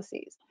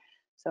policies.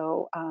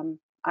 So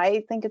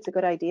I think it's a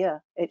good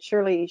idea. It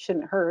surely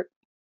shouldn't hurt.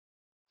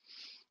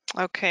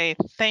 Okay,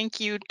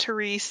 thank you,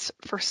 Therese,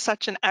 for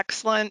such an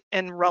excellent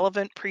and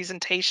relevant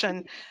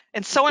presentation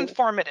and so Thank you.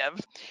 informative.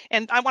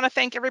 And I want to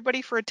thank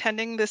everybody for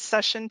attending this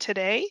session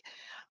today.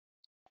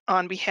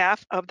 On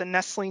behalf of the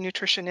Nestle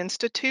Nutrition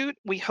Institute,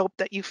 we hope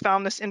that you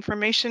found this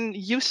information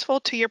useful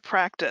to your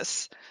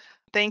practice.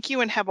 Thank you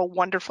and have a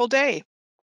wonderful day.